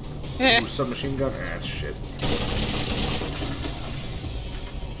 Ooh, submachine gun? Ah, that's shit.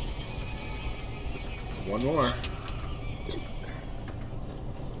 One more.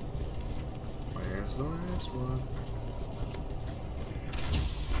 Where's the last one?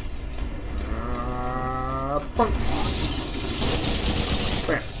 Punk.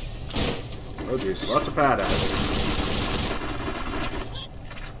 Bam. Oh jeez, lots of badass.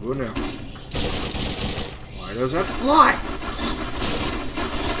 Who knew? Why does that fly?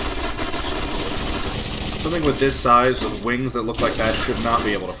 Something with this size, with wings that look like that, should not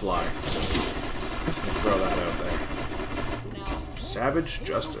be able to fly. Throw that out there. Savage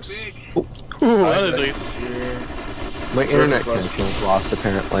Justice. Ooh, that is Here. My internet Plus. connection was lost,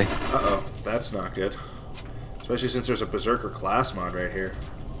 apparently. Uh-oh, that's not good. Especially since there's a Berserker class mod right here.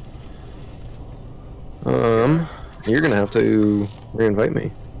 You're gonna have to re-invite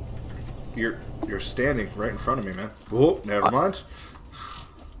me. You're standing right in front of me, man. Whoa, never mind.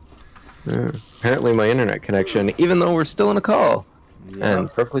 Apparently my internet connection, even though we're still in a call, Yep.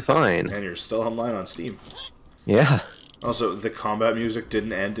 and perfectly fine. And you're still online on Steam. Yeah. Also, the combat music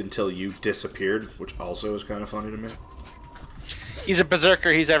didn't end until you disappeared, which also is kind of funny to me. He's a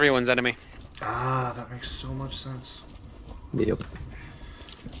berserker. He's everyone's enemy. Ah, that makes so much sense. Yep.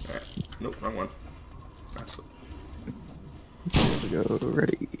 Alright. Nope, wrong one. That's the... Here we go.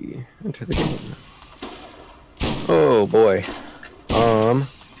 Ready. Enter the game. Oh boy.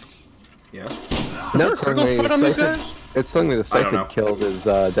 Yeah? No, it's telling me spot on these Siphon- guys? it's telling me the I don't know. Siphon killed is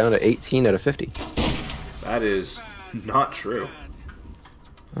down to 18 out of 50. That is not true.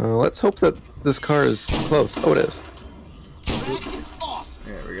 Let's hope that this car is close. Oh, it is.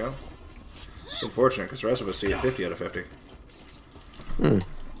 There we go. It's unfortunate, because the rest of us see a 50 out of 50.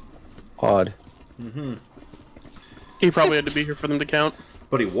 Odd. He probably had to be here for them to count.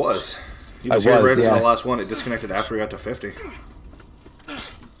 But he was. He I was here was, right until yeah. the last one. It disconnected after we got to 50.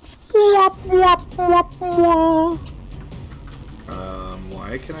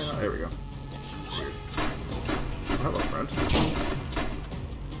 Why can I not? There we go. Weird. Oh, hello, friend.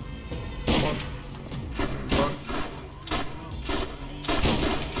 Come on. Come on.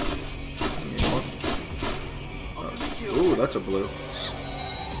 Come on. Ooh, that's a blue.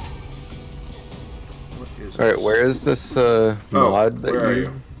 What is Alright, this? where is this Oh, mod that where are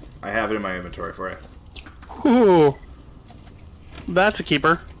you? I have it in my inventory for you. Ooh. That's a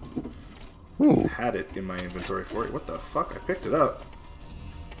keeper. Ooh. Had it in my inventory for you. What the fuck? I picked it up.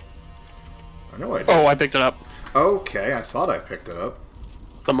 I know I did. Oh, I picked it up. Okay, I thought I picked it up.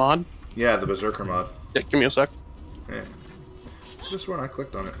 The mod? Yeah, the Berserker mod. Yeah, give me a sec. Yeah. This one I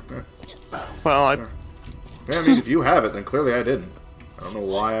clicked on it. Yeah. Well, I... Yeah, I mean, if you have it, then clearly I didn't. I don't know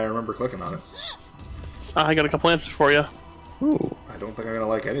why I remember clicking on it. I got a couple answers for you. Ooh. I don't think I'm gonna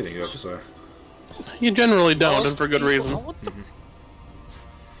like anything you have to say. You generally don't, and for good reason. What the?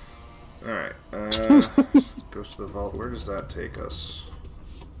 Alright, goes to the vault. Where does that take us?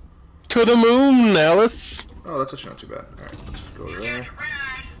 To the moon, Alice! Oh, that's actually not too bad. Alright, let's go there.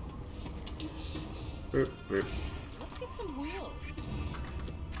 Boop, boop. Let's get some wheels.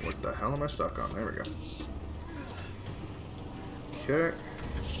 What the hell am I stuck on? There we go. Okay.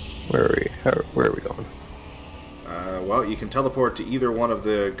 Where are we? Where are we going? Well, you can teleport to either one of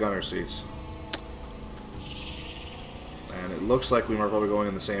the gunner seats. And it looks like we are probably going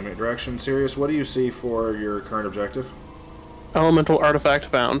in the same direction. Sirius, what do you see for your current objective? Elemental artifact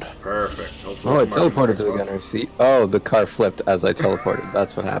found. Perfect. Hopefully Oh, I it's marked teleported to the as well. gunner seat. Oh, the car flipped as I teleported.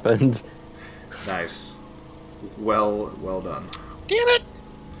 That's what happened. Nice. Well done. Damn it!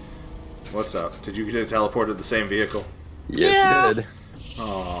 What's up? Did you get teleported the same vehicle? Yes, Yeah. you did.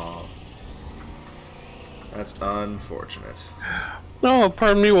 Oh, that's unfortunate. Oh,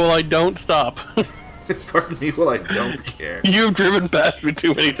 pardon me while I don't stop. Pardon me while I don't care. You've driven past me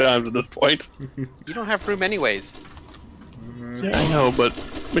too many times at this point. You don't have room anyways. Yeah, I know, but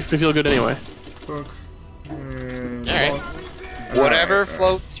makes me feel good anyway. Alright. Whatever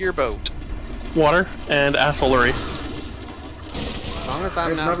floats your boat. Water and assholery. As long as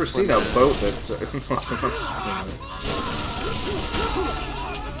I'm I've not never seen a swimming. boat that it's not so much swimming.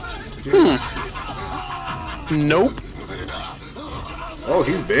 Nope. Oh,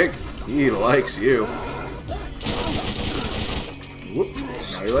 he's big. He likes you. Whoop.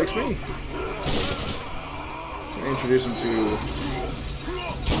 Now he likes me. Can I introduce him to...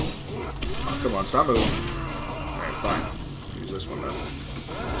 Oh, come on, stop moving. Alright, fine. Use this one then.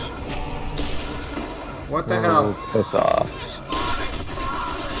 What the hell? Piss off.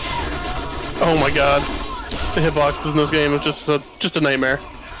 Oh my god. The hitboxes in this game is just a nightmare.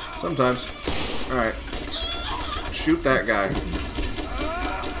 Sometimes. Alright. Shoot that guy.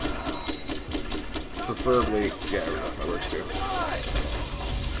 Preferably... Yeah, that works too.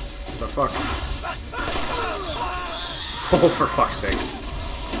 The fuck? Oh, for fuck's sakes.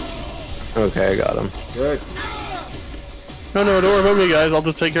 Okay, I got him. Good. No, don't worry about me, guys. I'll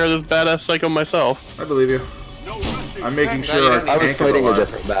just take care of this badass psycho myself. I believe you. I'm making Yeah, sure our I I was tank is fighting a alive.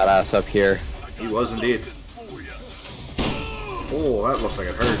 different badass up here. He was indeed. Oh, that looks like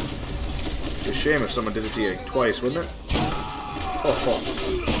it hurt. It's a shame if someone did it to you twice, wouldn't it? Oh,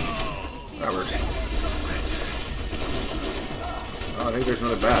 that works. Oh, I think there's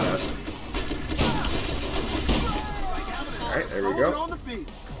another badass. Alright, there we go.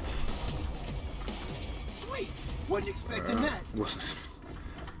 Sweet. Wasn't expecting that.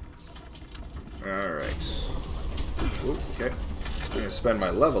 Alright. Okay. I'm gonna spend my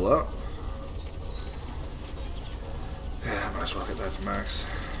level up. Yeah, I might as well get that to max.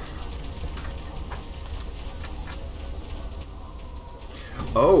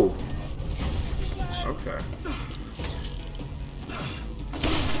 Oh. Okay.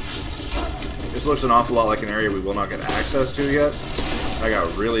 This looks an awful lot like an area we will not get access to yet. I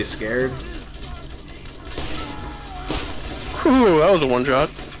got really scared. Whew, that was a one shot.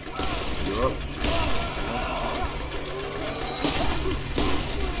 Yup.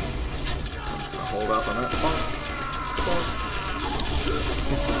 Hold off on that.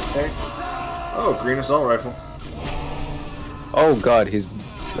 Okay. Oh, green assault rifle. Oh god,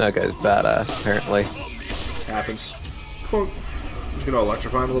 that guy's badass, apparently. Happens. I'm just gonna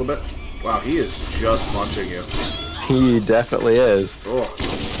electrify him a little bit. Wow, he is just punching you. He definitely is. Oh.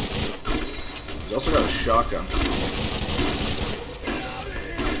 He's also got a shotgun.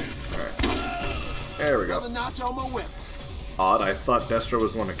 Alright. There we Another go. notch on my whip. Odd, I thought Destro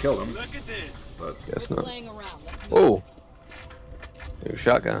was the one that killed him. Look at this. But Guess Quit not. playing around. Let's move. Oh. New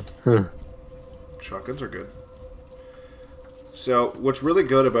shotgun. shotguns are good. So, what's really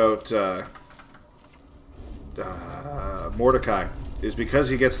good about Mordecai is because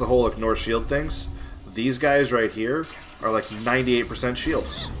he gets the whole ignore shield things, these guys right here are like 98% shield.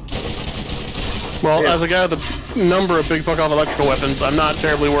 Well, Yeah. as a guy with a number of big fuck off electrical weapons, I'm not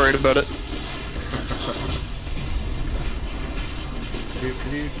terribly worried about it.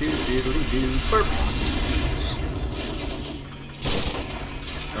 Burp.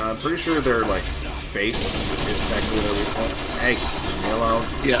 I'm pretty sure their like face is technically their weak point. Hey, leave me alone.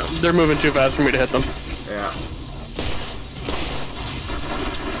 Yeah, they're moving too fast for me to hit them. Yeah.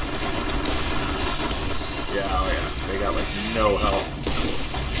 Yeah, oh yeah. They got like no health.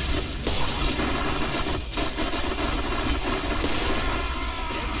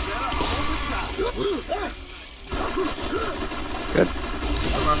 Good.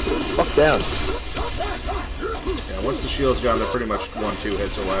 Fuck down. Yeah, once the shield's gone, they're pretty much 1-2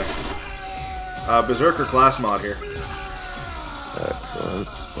 hits away. Berserker class mod here. Excellent.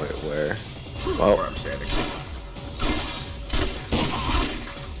 Wait, where? Where Well, I'm standing.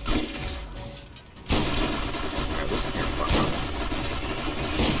 Alright, listen here, fuck up.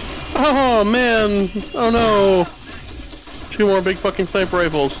 Oh man! Oh no! 2 more big fucking sniper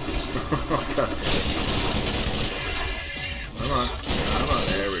rifles. God damn it. Come on. Come on,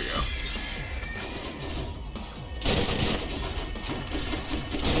 there we go.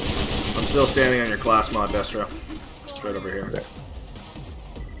 I'm still standing on your class mod, Destro. It's right over here. okay.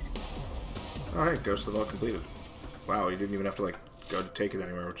 Oh, hey, Ghost of the Vault completed. Wow, you didn't even have to, like, go to take it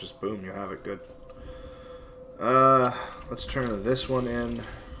anywhere, which is boom, you have it. Good. Let's turn this one in.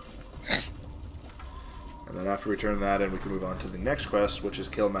 And then after we turn that in, we can move on to the next quest, which is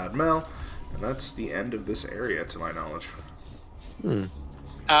Kill Mad Mel. And that's the end of this area, to my knowledge.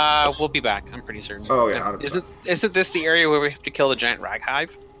 We'll be back. I'm pretty certain. Oh, yeah, 100%. Isn't this the area where we have to kill the giant rag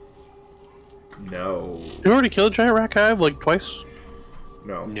hive? No. You already killed Giant Rat Hive like twice?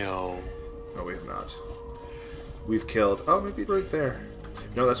 No. No. No, we have not. We've killed... Oh, maybe right there.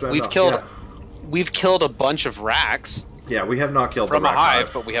 No, that's Mad We've Mel. killed. Yeah. We've killed a bunch of racks Yeah, we have not killed from the a Rack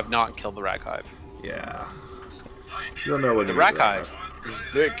hive, but we have not killed the rack hive. Yeah. You'll know when The you rack meet the hive is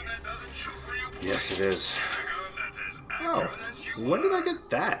big. Yes, it is. Oh, when did I get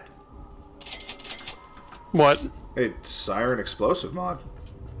that? What? A Siren Explosive mod.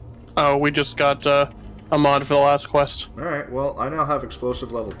 Oh, we just got a mod for the last quest. Alright, well, I now have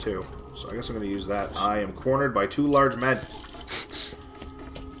Explosive level 2. So I guess I'm going to use that. I am cornered by 2 large men.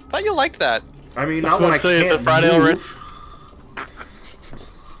 Thought you liked that. I mean, That's not when what I I'd say, is can't it Friday already? move.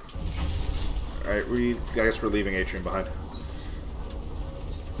 Alright, I guess we're leaving Atrium behind.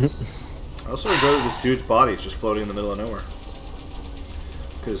 I also enjoy that this dude's body is just floating in the middle of nowhere.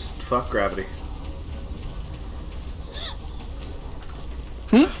 Because, fuck gravity.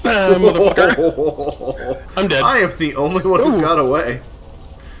 Motherfucker. I'm dead. I am the only one who got away.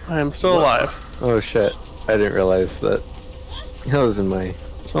 I am still alive. Oh shit. I didn't realize that. I was in my...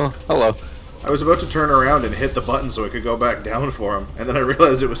 Oh, hello. I was about to turn around and hit the button so I could go back down for him, and then I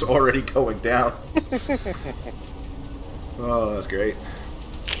realized it was already going down. Oh, that's great.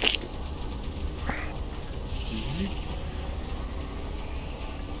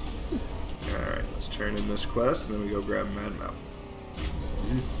 Alright, let's turn in this quest, and then we go grab Mad Mel.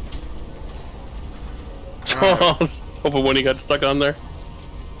 I was hoping when he got stuck on there.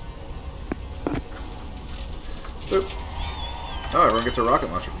 Oop. Oh, everyone gets a rocket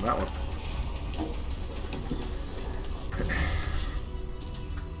launcher from that one.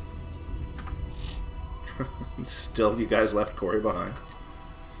 Still, you guys left Corey behind.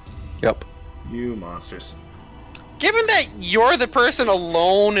 Yep. You monsters. Given that you're the person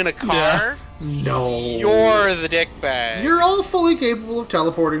alone in a car, No. you're the dickbag. You're all fully capable of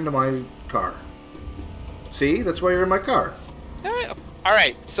teleporting to my car. See? That's why you're in my car.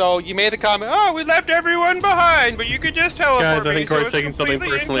 Alright, so you made the comment, oh, we left everyone behind, but you could just teleport Guys, I me, think so Corey's it's taking something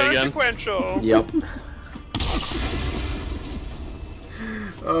completely personally again. inconsequential. Yep.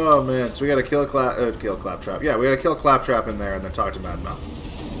 Oh man, so we gotta kill Claptrap. Yeah, we gotta kill Claptrap in there and then talk to Mad Mel.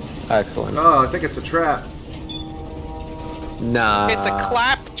 Excellent. Oh, I think it's a trap. Nah. It's a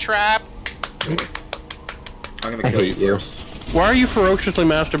clap trap. I'm gonna I kill hate you you. first. Why are you ferociously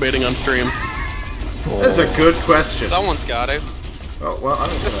masturbating on stream? That's a good question. Someone's got to. Oh, well, I'm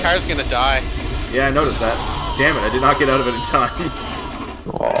just This gonna... car's gonna die. Yeah, I noticed that. Damn it, I did not get out of it in time.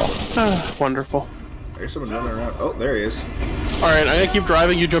 Oh. Wonderful. There's someone running around. Oh, there he is. Alright, I'm gonna keep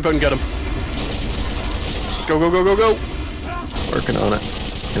driving, you jump out and get him. Go, go, go, go, go! Working on it.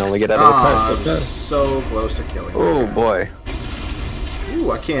 Can only get out of Ah, the I'm car. so close to killing Oh that guy. boy. Ooh,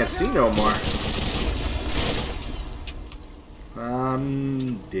 I can't see no more. I'm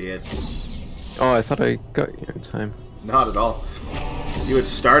dead. Oh, I thought I got you in time. Not at all. You had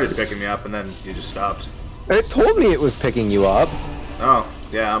started picking me up and then you just stopped. It told me it was picking you up. Oh,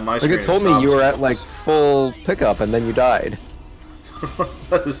 yeah, on my Like screen it told me you were at like full pickup and then you died.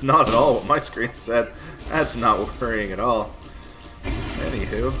 That is not at all what my screen said. That's not worrying at all.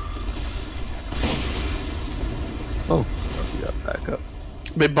 Anywho. Oh, you got back up.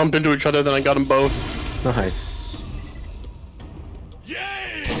 They bumped into each other, then I got them both. Nice.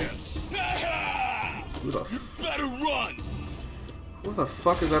 Who the Better run! Who the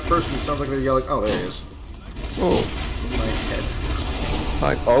fuck is that person who sounds like they're yelling? Oh, there he is. Oh, In my head.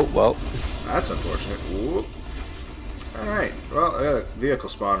 hi. Oh, well. That's unfortunate. Whoop. Alright, well, I got a vehicle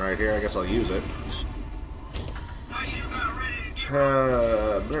spawn right here. I guess I'll use it.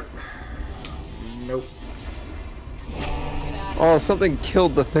 Nope. Oh, something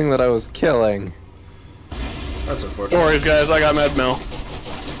killed the thing that I was killing. That's unfortunate. No worries, guys, I got Mad Mel.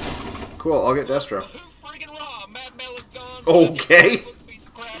 Cool, I'll get Destro. Friggin' raw, Mad Mel is gone. Okay. Piece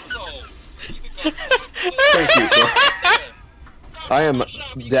of crap soul. Thank you, Corey. I am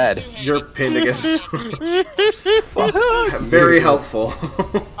dead. You're pinned against. Very helpful.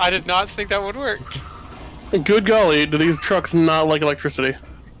 I did not think that would work. Good golly, do these trucks not like electricity?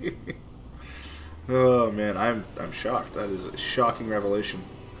 Oh man, I'm shocked. That is a shocking revelation.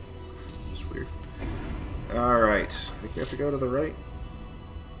 It's weird. Alright. I think we have to go to the right.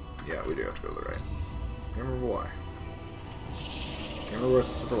 Yeah, we do have to go to the right. Can't remember why. Can't remember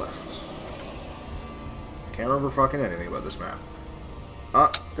what's to the left. Can't remember fucking anything about this map. I'm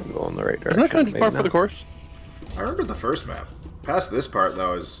going the right direction. Isn't that kind of just par maybe for the not. course? I remember the first map. Past this part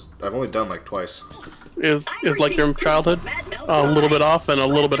though is I've only done like twice. Is like your childhood? A little bit off and a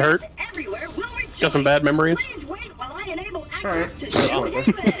little bit hurt? Got some bad memories? Alright. Oh,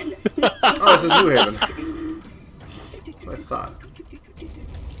 this is New Haven. I thought.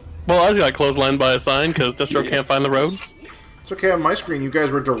 Well, I just got clotheslined by a sign because Destro can't find the road. That's It's okay, on my screen you guys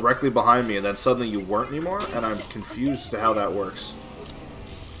were directly behind me and then suddenly you weren't anymore, and I'm confused as to how that works.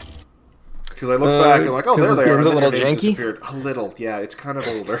 Because I look back and I'm like, oh, there they are, and then your names disappeared. A little, yeah, it's kind of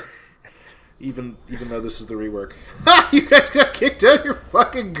older. even though this is the rework. Ha! You guys got kicked out of your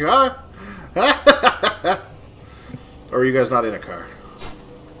fucking car! Or are you guys not in a car?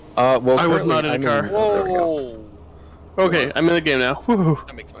 Well, I was not in a car. Whoa! Okay, I'm in the game now. Whew.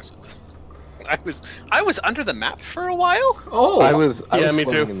 That makes more sense. I was under the map for a while. Oh, I was me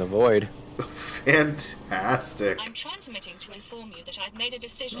floating too. in the void. Fantastic. I'm transmitting to inform you that I've made a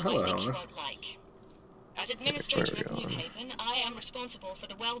decision Hello. I think you won't like. As administrator of New Haven, I am responsible for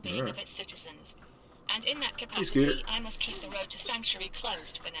the well-being of its citizens. And in that capacity, I must keep the road to Sanctuary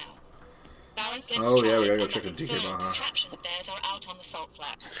closed for now. Baron Flint's Oh, yeah, we gotta go and check that the DK infernal bar. contraption of theirs are out on the salt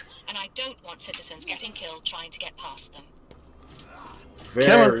flaps, and I don't want citizens getting killed trying to get past them.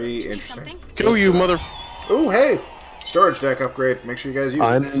 Very interesting. Go, you mother... Oh, hey! Storage deck upgrade. Make sure you guys use it.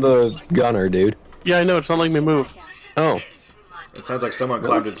 I'm the gunner, dude. Yeah, I know, it's not letting me move. Oh. It sounds like someone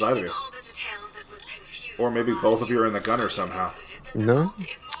climbed inside of you. Or maybe both of you are in the gunner somehow. No?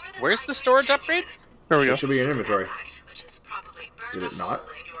 Where's the storage upgrade? There we go. It should be in inventory. Did it not?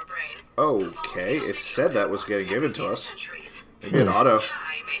 Okay, it said that was getting given to us. Maybe an auto.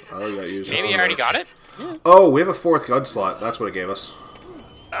 Oh, got used. Maybe I already got it? Oh, we have a 4th gun slot. That's what it gave us.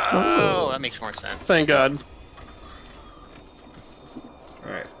 Oh, that makes more sense. Thank God.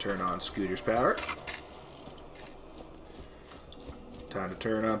 Alright, turn on Scooter's power. Time to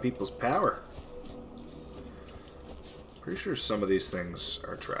turn on people's power. Pretty sure some of these things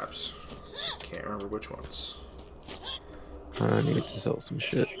are traps. Can't remember which ones. I need to sell some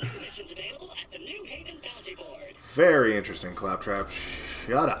shit. Very interesting, Claptrap.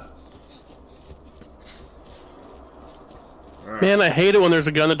 Shut up. Right. Man, I hate it when there's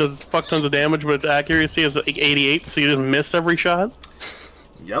a gun that does fuck tons of damage, but its accuracy is like 88, so you just miss every shot.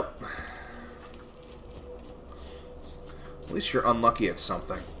 Yep. At least you're unlucky at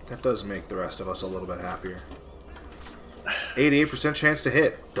something. That does make the rest of us a little bit happier. 88% chance to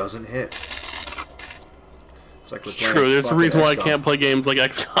hit. Doesn't hit. It's like It's true, there's a reason why I can't play games like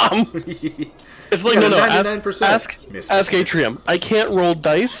XCOM. It's like, Yeah, no, 99%. ask Atrium. I can't roll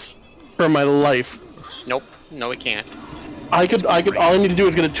dice for my life. Nope. No, it can't. I could, all I need to do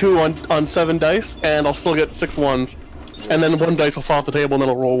is get a 2 on 7 dice, and I'll still get 6 ones. And then 1 dice will fall off the table, and then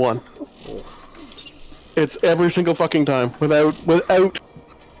I'll roll 1. It's every single fucking time, without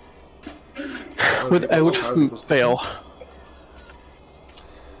fail.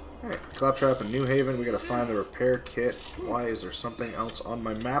 Alright, Claptrap in New Haven. We gotta find the repair kit. Why is there something else on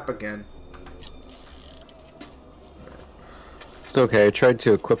my map again? It's okay, I tried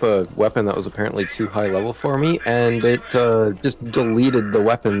to equip a weapon that was apparently too high level for me, and it just deleted the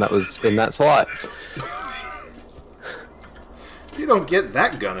weapon that was in that slot. You don't get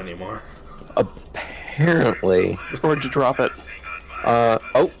that gun anymore. Apparently. Or to drop it.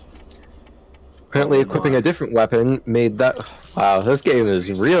 Oh. Apparently equipping a different weapon made that... Wow, this game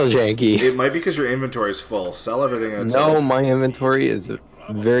is real janky. It might be because your inventory is full. Sell everything that's No, my inventory is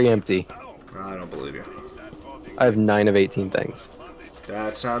very empty. I don't believe you. I have 9 of 18 things.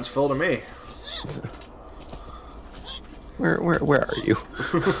 That sounds full to me. Where are you?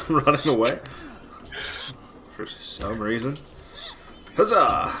 Running away? For some reason.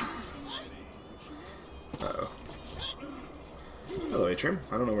 Huzzah! Uh-oh. Hello, Atrium.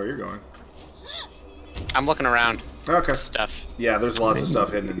 I don't know where you're going. I'm looking around. Okay. Stuff. Yeah, there's lots of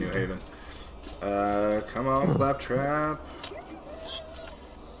stuff hidden in New Haven. Come on, Claptrap.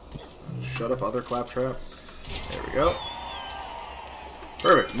 Shut up, other Claptrap. There we go.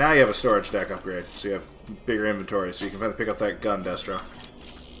 Perfect. Now you have a storage deck upgrade, so you have bigger inventory, so you can finally pick up that gun, Destro.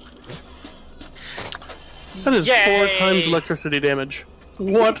 That is Yay! 4 times electricity damage.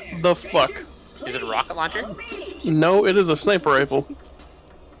 What the fuck? Is it a rocket launcher? No, it is a sniper rifle.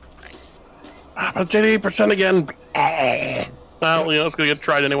 Nice. Ah, but it's 88% again. Well, you know, it's gonna get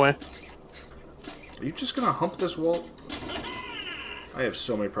tried anyway. Are you just gonna hump this wall? I have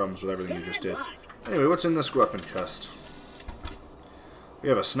so many problems with everything you just did. Anyway, what's in this weapon chest? We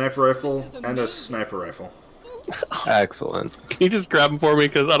have a sniper rifle and a sniper rifle. Excellent. Can you just grab them for me,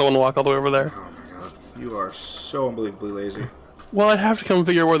 because I don't want to walk all the way over there. Oh my god. You are so unbelievably lazy. Well, I'd have to come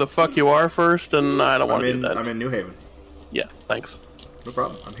figure where the fuck you are first, and I don't want to do that. I'm in New Haven. Yeah, thanks. No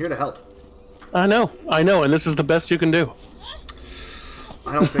problem. I'm here to help. I know, and this is the best you can do.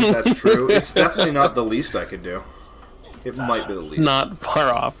 I don't think that's true. It's definitely not the least I could do. It might be the least. Not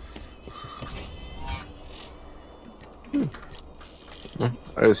far off.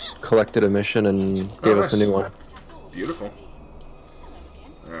 I just collected a mission and gave us a nice. new one. Beautiful.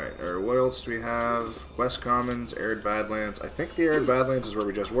 Alright, or what else do we have? West Commons, Arid Badlands. I think the Arid Badlands is where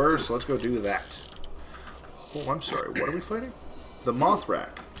we just were, so let's go do that. Oh, I'm sorry. What are we fighting? The Moth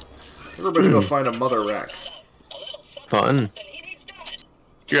Rack. Everybody go find a mother rack. Fun. Did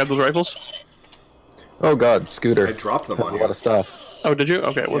you grab those rifles? Oh god, Scooter. I dropped them Has on a you. lot of stuff. Oh, did you?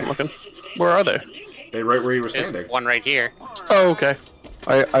 Okay, I wasn't looking. Where are they? They right where you were There's standing. one right here. Oh, okay.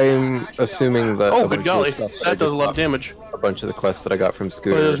 I'm assuming that. Oh, a bunch good of golly. the stuff I That does a just lot of got- damage. A bunch of the quests that I got from But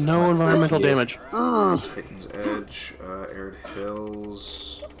Scooter. there's no environmental Yeah. damage. Titan's Edge, Arid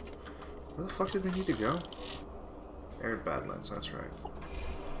Hills. Where the fuck did we need to go? Arid Badlands, that's right.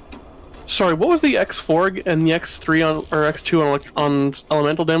 Sorry, what was the X4 and the X3 on or X2 on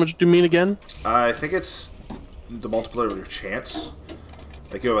elemental damage do mean again? I think it's the multiplier of your chance.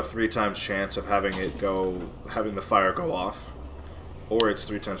 Like you have a 3 times chance of having the fire go off, or it's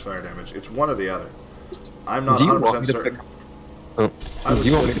 3 times fire damage. It's one or the other. I'm not Do you 100% want me to certain. pick? Oh. Do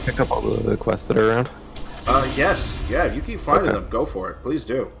you want me to pick up all the quests that are around? Yes. Yeah, if you keep finding them, go for it. Please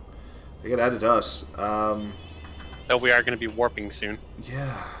do. They get added to us. Though we are going to be warping soon.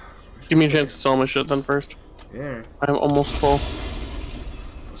 Yeah. Give me a chance to sell my shit then first. Yeah. I'm almost full.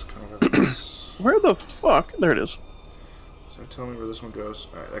 Let's cover this. Where the fuck? There it is. So tell me where this one goes.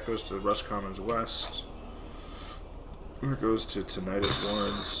 Alright, that goes to Rust Commons West. Where it goes to Tinnitus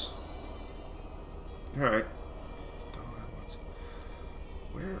Warrens. Alright.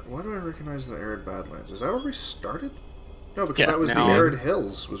 Why do I recognize the Arid Badlands? Is that where we started? No, because Yeah, that was no. the Arid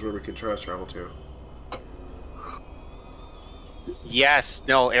Hills was where we could try to travel to. Yes,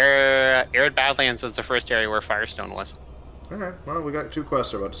 no, Arid Badlands was the first area where Firestone was. Alright, well, we got 2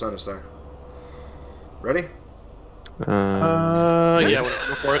 quests that are about to send us there. Ready? Yeah,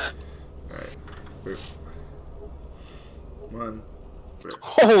 go for it. Alright. Boop. 1. Boop.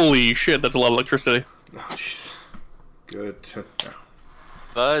 Holy shit, that's a lot of electricity. Oh, jeez. Good to know.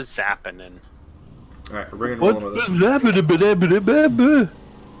 The Zappinin. Alright, we're bringing What's rolling with this.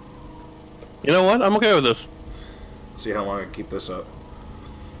 You know what? I'm okay with this. See how long I can keep this up.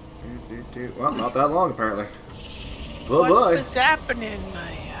 Well, not that long, apparently. Bye-bye. What's the Zappinin,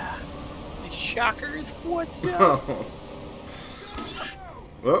 my shockers? What's up?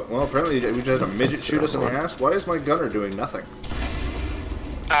 Well, apparently we just had a midget shoot us in the ass. Why is my gunner doing nothing?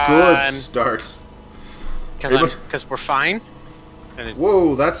 Um, Good start. Because we're fine. And it's,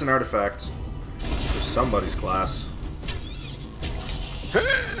 Whoa, that's an artifact. For somebody's class.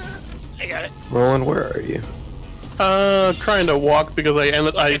 I got it. Roland, where are you? Trying to walk because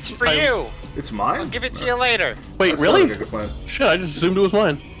It's for you. It's mine? I'll give it to you later. Wait, That sounds really? like a good plan. Shit, I just assumed it was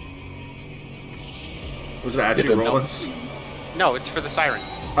mine. Was it actually Roland's? No, it's for the siren.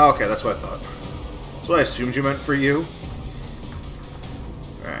 Oh, okay, that's what I thought. That's what I assumed you meant for you.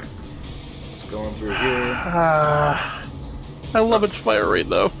 Alright. Let's go on through here. I love its fire rate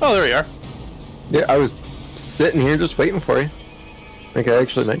though. Oh, there you are. Yeah, I was sitting here just waiting for you. Like I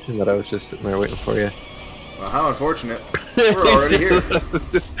actually mentioned that I was just sitting there waiting for you. Well, how unfortunate. We're already here.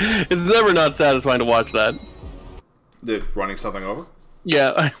 It's never not satisfying to watch that. Did running something over?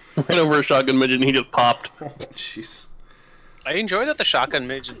 Yeah, I went over a shotgun midget and he just popped. Oh, jeez. I enjoy that the shotgun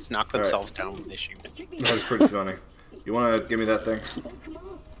midgets knock Alright. themselves down when they shoot. That was pretty funny. You want to give me that thing?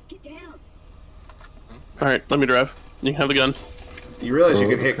 Alright, let me drive. You can have the gun. You realize you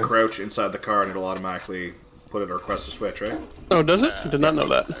can hit crouch inside the car and it'll automatically put it a request to switch, right? Oh, does it? I did not know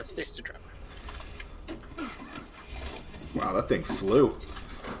that. Space to drive. Wow, that thing flew.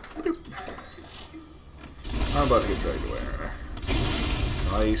 I'm about to get dragged away.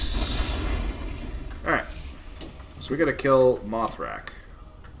 Nice. Alright. So we gotta kill Mothrak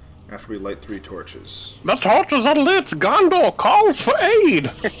after we light 3 torches. The torches are lit! Gondor calls for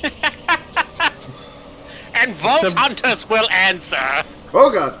aid! And Vault Hunters will answer! Oh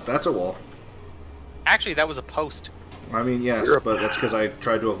god, that's a wall. Actually, that was a post. I mean, yes, but that's because I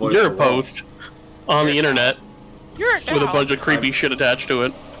tried to avoid You're the a wall. post on the internet You're with a bunch of creepy shit attached to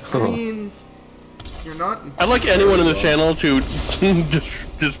it. I mean, you're not... I'd like anyone in this channel to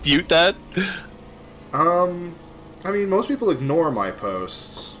dispute that. I mean, most people ignore my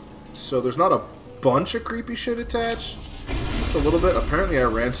posts, so there's not a bunch of creepy shit attached. Just a little bit. Apparently I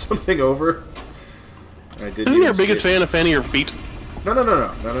ran something over. I didn't Isn't even your see biggest it. fan a fan of your feet? No.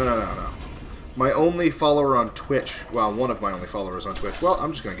 My only follower on Twitch, well, one of my only followers on Twitch, well,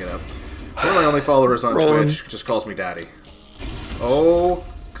 I'm just gonna get out. One of my only followers on Roland. Twitch just calls me daddy. Oh,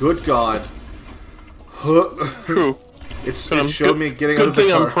 good god. True. It showed me getting out Good of the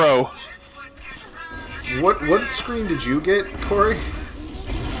thing car. I'm pro. What screen did you get, Corey?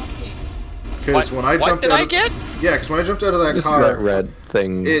 Because when I What jumped did out I of, get? Yeah, because when I jumped out of that This is car, that red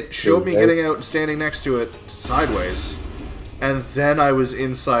thing. it showed me there. getting out and standing next to it sideways. and then I was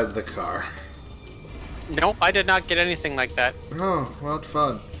inside the car. Nope, I did not get anything like that. Oh, well, it's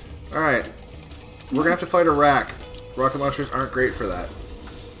fun. Alright. We're gonna have to fight a rack. Rocket launchers aren't great for that.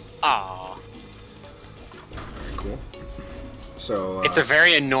 Aww. Alright, cool. So, It's a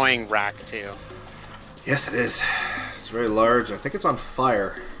very annoying rack, too. yes, it is. It's very large. I think it's on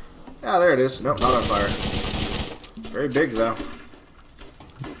fire. Ah, there it is. Nope, not on fire. Very big, though.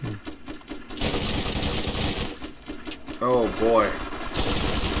 Oh, boy.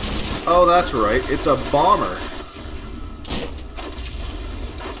 Oh, that's right. It's a bomber.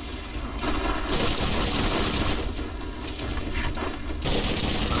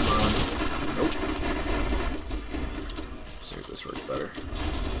 Nope. Let's see if this works better.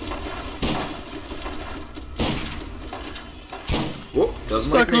 Whoop,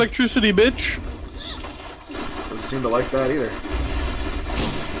 doesn't like Stuck me. electricity, bitch. Doesn't seem to like that either.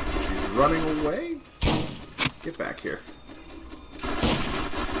 She's running away? Get back here.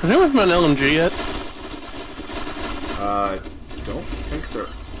 Has anyone found an LMG yet? Don't think there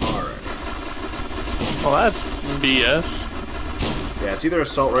are any. Oh, that's BS. Yeah, it's either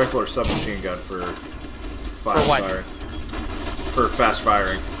assault rifle or submachine gun for fast what? firing. For fast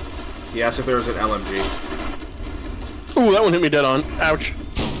firing. He asked if there was an LMG. Ooh, that one hit me dead on. Ouch.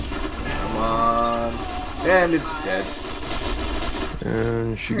 Come on. And it's dead.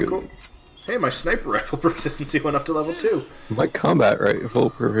 And she Okay, goes. cool. Hey, my sniper rifle proficiency went up to level 2. My combat rifle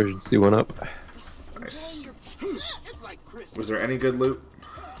proficiency went up. Nice. Was there any good loot?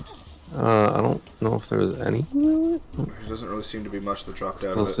 I don't know if there was any. There doesn't really seem to be much that dropped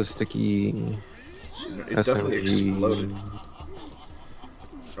out of Also it. sticky. It definitely SMG. exploded.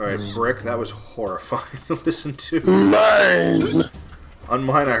 Alright, Brick, that was horrifying to listen to. Mine! On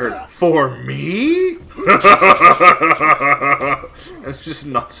mine, I heard, "For me?" And it's just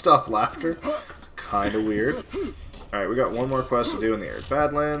non-stop laughter. Kind of weird. Alright, we got one more quest to do in the Arid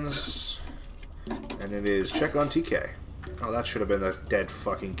Badlands. And it is check on TK. Oh, that should have been a dead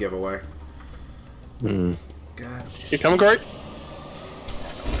fucking giveaway. Hmm. God. You coming, Corey?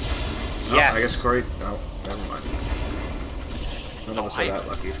 Oh, Yes. I guess Corey... Oh, never mind. None of us are I- that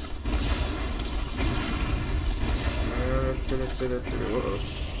lucky. Whoa.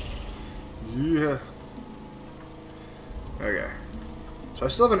 Yeah. Okay. So I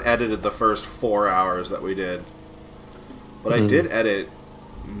still haven't edited the first 4 hours that we did. But I did edit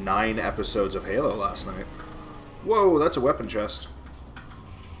 9 episodes of Halo last night. Whoa, that's a weapon chest.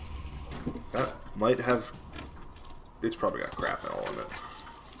 That might have... It's probably got crap all in it.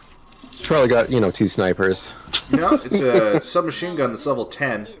 It's probably got, 2 snipers. No, it's a submachine gun that's level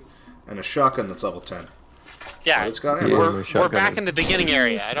 10 and a shotgun that's level 10. Yeah, Oh, it's got Yeah, ammo. my we're shotgun back is- in the beginning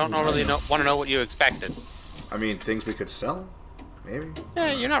area. I don't want to know what you expected. I mean, things we could sell? Maybe?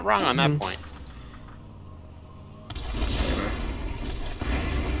 Yeah, you're not wrong on that point. Anyway.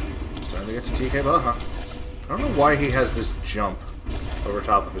 Time to get to TK Baja. I don't know why he has this jump over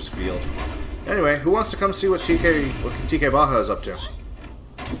top of his field. Anyway, who wants to come see what TK Baja is up to?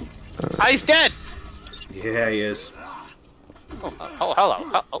 He's dead! Yeah, he is. Oh,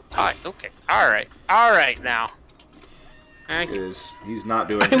 hello. Oh, hi. Okay. Alright now. Thank you. He's not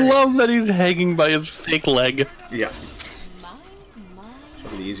doing I great. love that he's hanging by his fake leg. Yeah.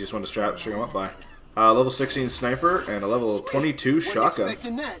 Probably the easiest one to string him up by. Level 16 sniper and a level 22 shotgun.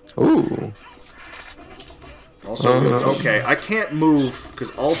 Ooh. Also good. Okay, I can't move because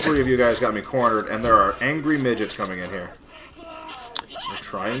all 3 of you guys got me cornered and there are angry midgets coming in here. They're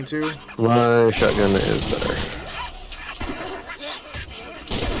trying to. My shotgun is better.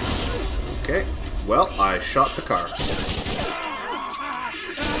 Okay, well, I shot the car.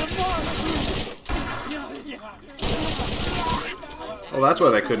 Well, that's why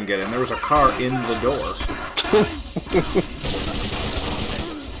they couldn't get in. There was a car in the door.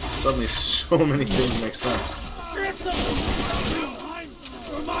 Suddenly, so many things make sense.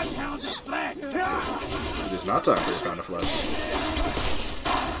 It is not time for your pound of flesh.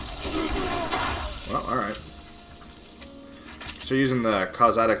 Well, alright. So you're using the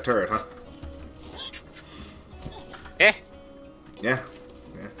cosmetic turret, huh? Eh? Yeah.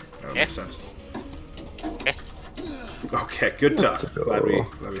 Yeah, that would Yeah. make sense. Eh? Okay, good talk. Let's go. Glad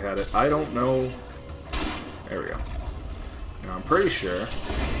we had it. I don't know. There we go. Now I'm pretty sure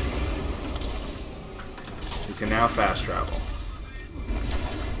we can now fast travel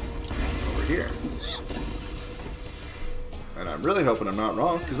over here. And I'm really hoping I'm not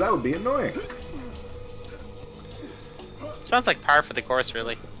wrong, because that would be annoying. Sounds like par for the course,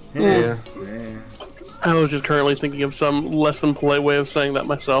 really. Yeah. I was just currently thinking of some less than polite way of saying that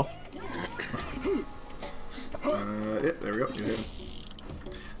myself. Yeah, there we go. You hit him.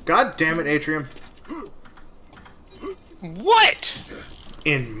 God damn it, Atrium. What?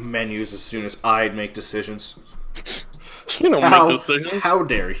 In menus as soon as I'd make decisions. You don't make decisions. How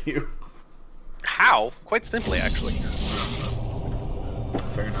dare you? How? Quite simply, actually.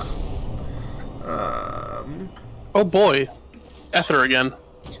 Fair enough. Oh boy. Ether again.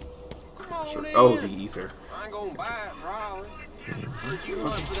 Oh, the ether. I ain't gonna buy it, probably. Where'd you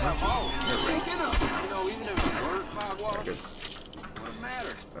run for that ball? Pick it up. You know, even if it worked, hogwash. Good. What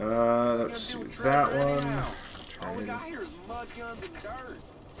matter? Let's see that one. All we got here is mud guns and dirt.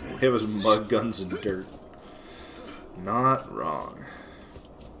 It was mud guns and dirt. Not wrong.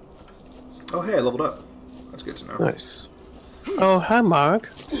 Oh, hey, I leveled up. That's good to know. Nice. Oh, hi, Mark.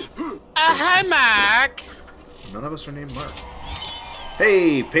 Hi, Mark. None of us are named Mark.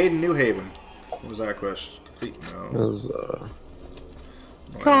 Hey, paid in New Haven. What was that quest? Complete? That No. was,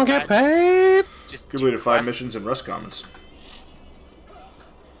 Come on, get paid. Just Completed do 5 quests. missions in Rust Commons.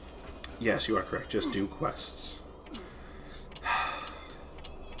 Yes, you are correct. Just do quests.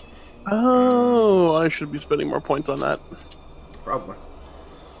 Oh, I should be spending more points on that. Probably.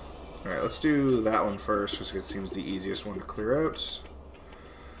 Alright, let's do that one first, because it seems the easiest one to clear out.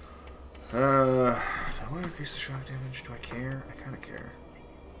 Do I want to increase the shock damage? Do I care? I kind of care.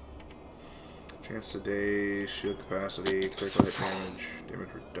 Chance to daze, shield capacity, critical hit damage, damage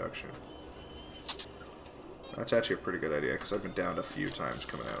reduction. That's actually a pretty good idea, because I've been downed a few times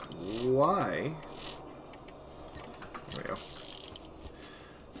coming out. Why? There we go.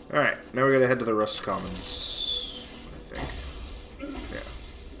 Alright, now we gotta head to the Rust Commons, I think. Yeah.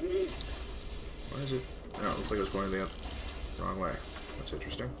 Why is it? No, it looked like it was going the wrong way. That's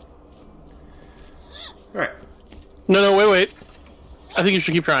interesting. Alright. No, wait. I think you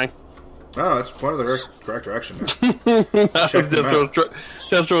should keep trying. Oh, that's one of the correct direction now.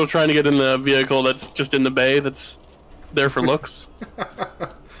 Destro was trying to get in the vehicle that's just in the bay that's there for looks.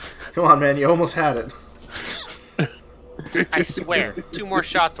 Come on, man, you almost had it. I swear, 2 more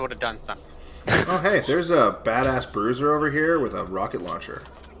shots would have done something. Oh, hey, there's a badass bruiser over here with a rocket launcher.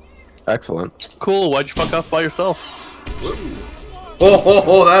 excellent. Cool, why'd you fuck off by yourself?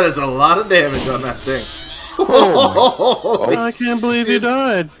 Oh, that is a lot of damage on that thing. I can't believe you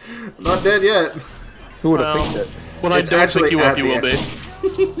died. Not dead yet. Who would have Well, picked it? when It's I don't actually pick you up, at you the will be.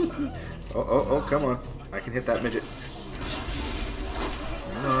 end. Oh, come on. I can hit that midget.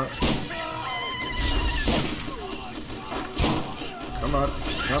 Come on. Come on.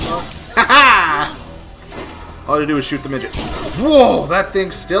 Come on. Ha ha! All you do is shoot the midget. Whoa, that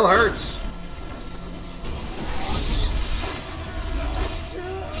thing still hurts.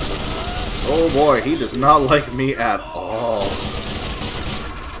 Oh boy, he does not like me at all.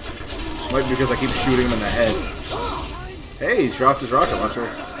 Might be because I keep shooting him in the head. Hey, he's dropped his rocket launcher.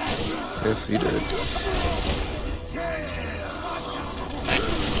 Yes, he did.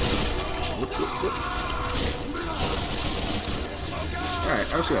 Alright,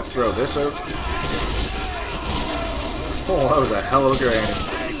 I'm just gonna throw this out. Oh, that was a hell of a grenade.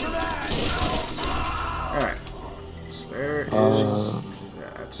 Alright. So there is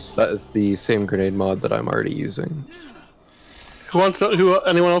that. That is the same grenade mod that I'm already using.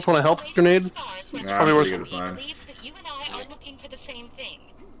 Anyone else want to help grenade? Nah, probably I'm worth pretty good with mine. believes that you and I are looking for the same thing.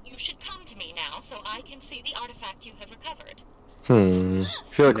 You should come to me now so I can see the artifact you have recovered. I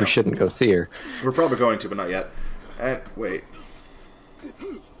feel like we shouldn't go see her. We're probably going to, but not yet. And wait.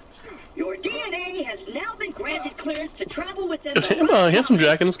 Your DNA has now been granted clearance to travel within Is Handsome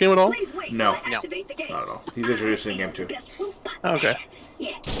Jack in this game at all? Please wait No. while I activate the game. Not at all. He's introducing game 2. Okay.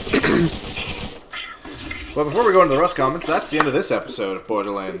 Yeah. Well, before we go into the Rust comments, that's the end of this episode of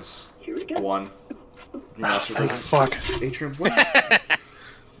Borderlands Here we go. 1. Remastered version. Fuck. Atrium,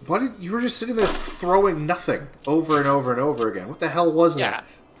 what did you were just sitting there throwing nothing over and over and over again? What the hell was that?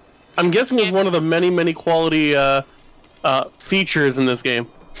 I'm guessing it's one of the many quality features in this game.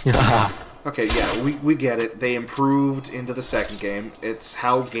 Okay, yeah, we get it. They improved into the second game. It's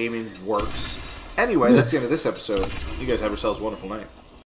how gaming works. Anyway, that's the end of this episode. You guys have yourselves a wonderful night.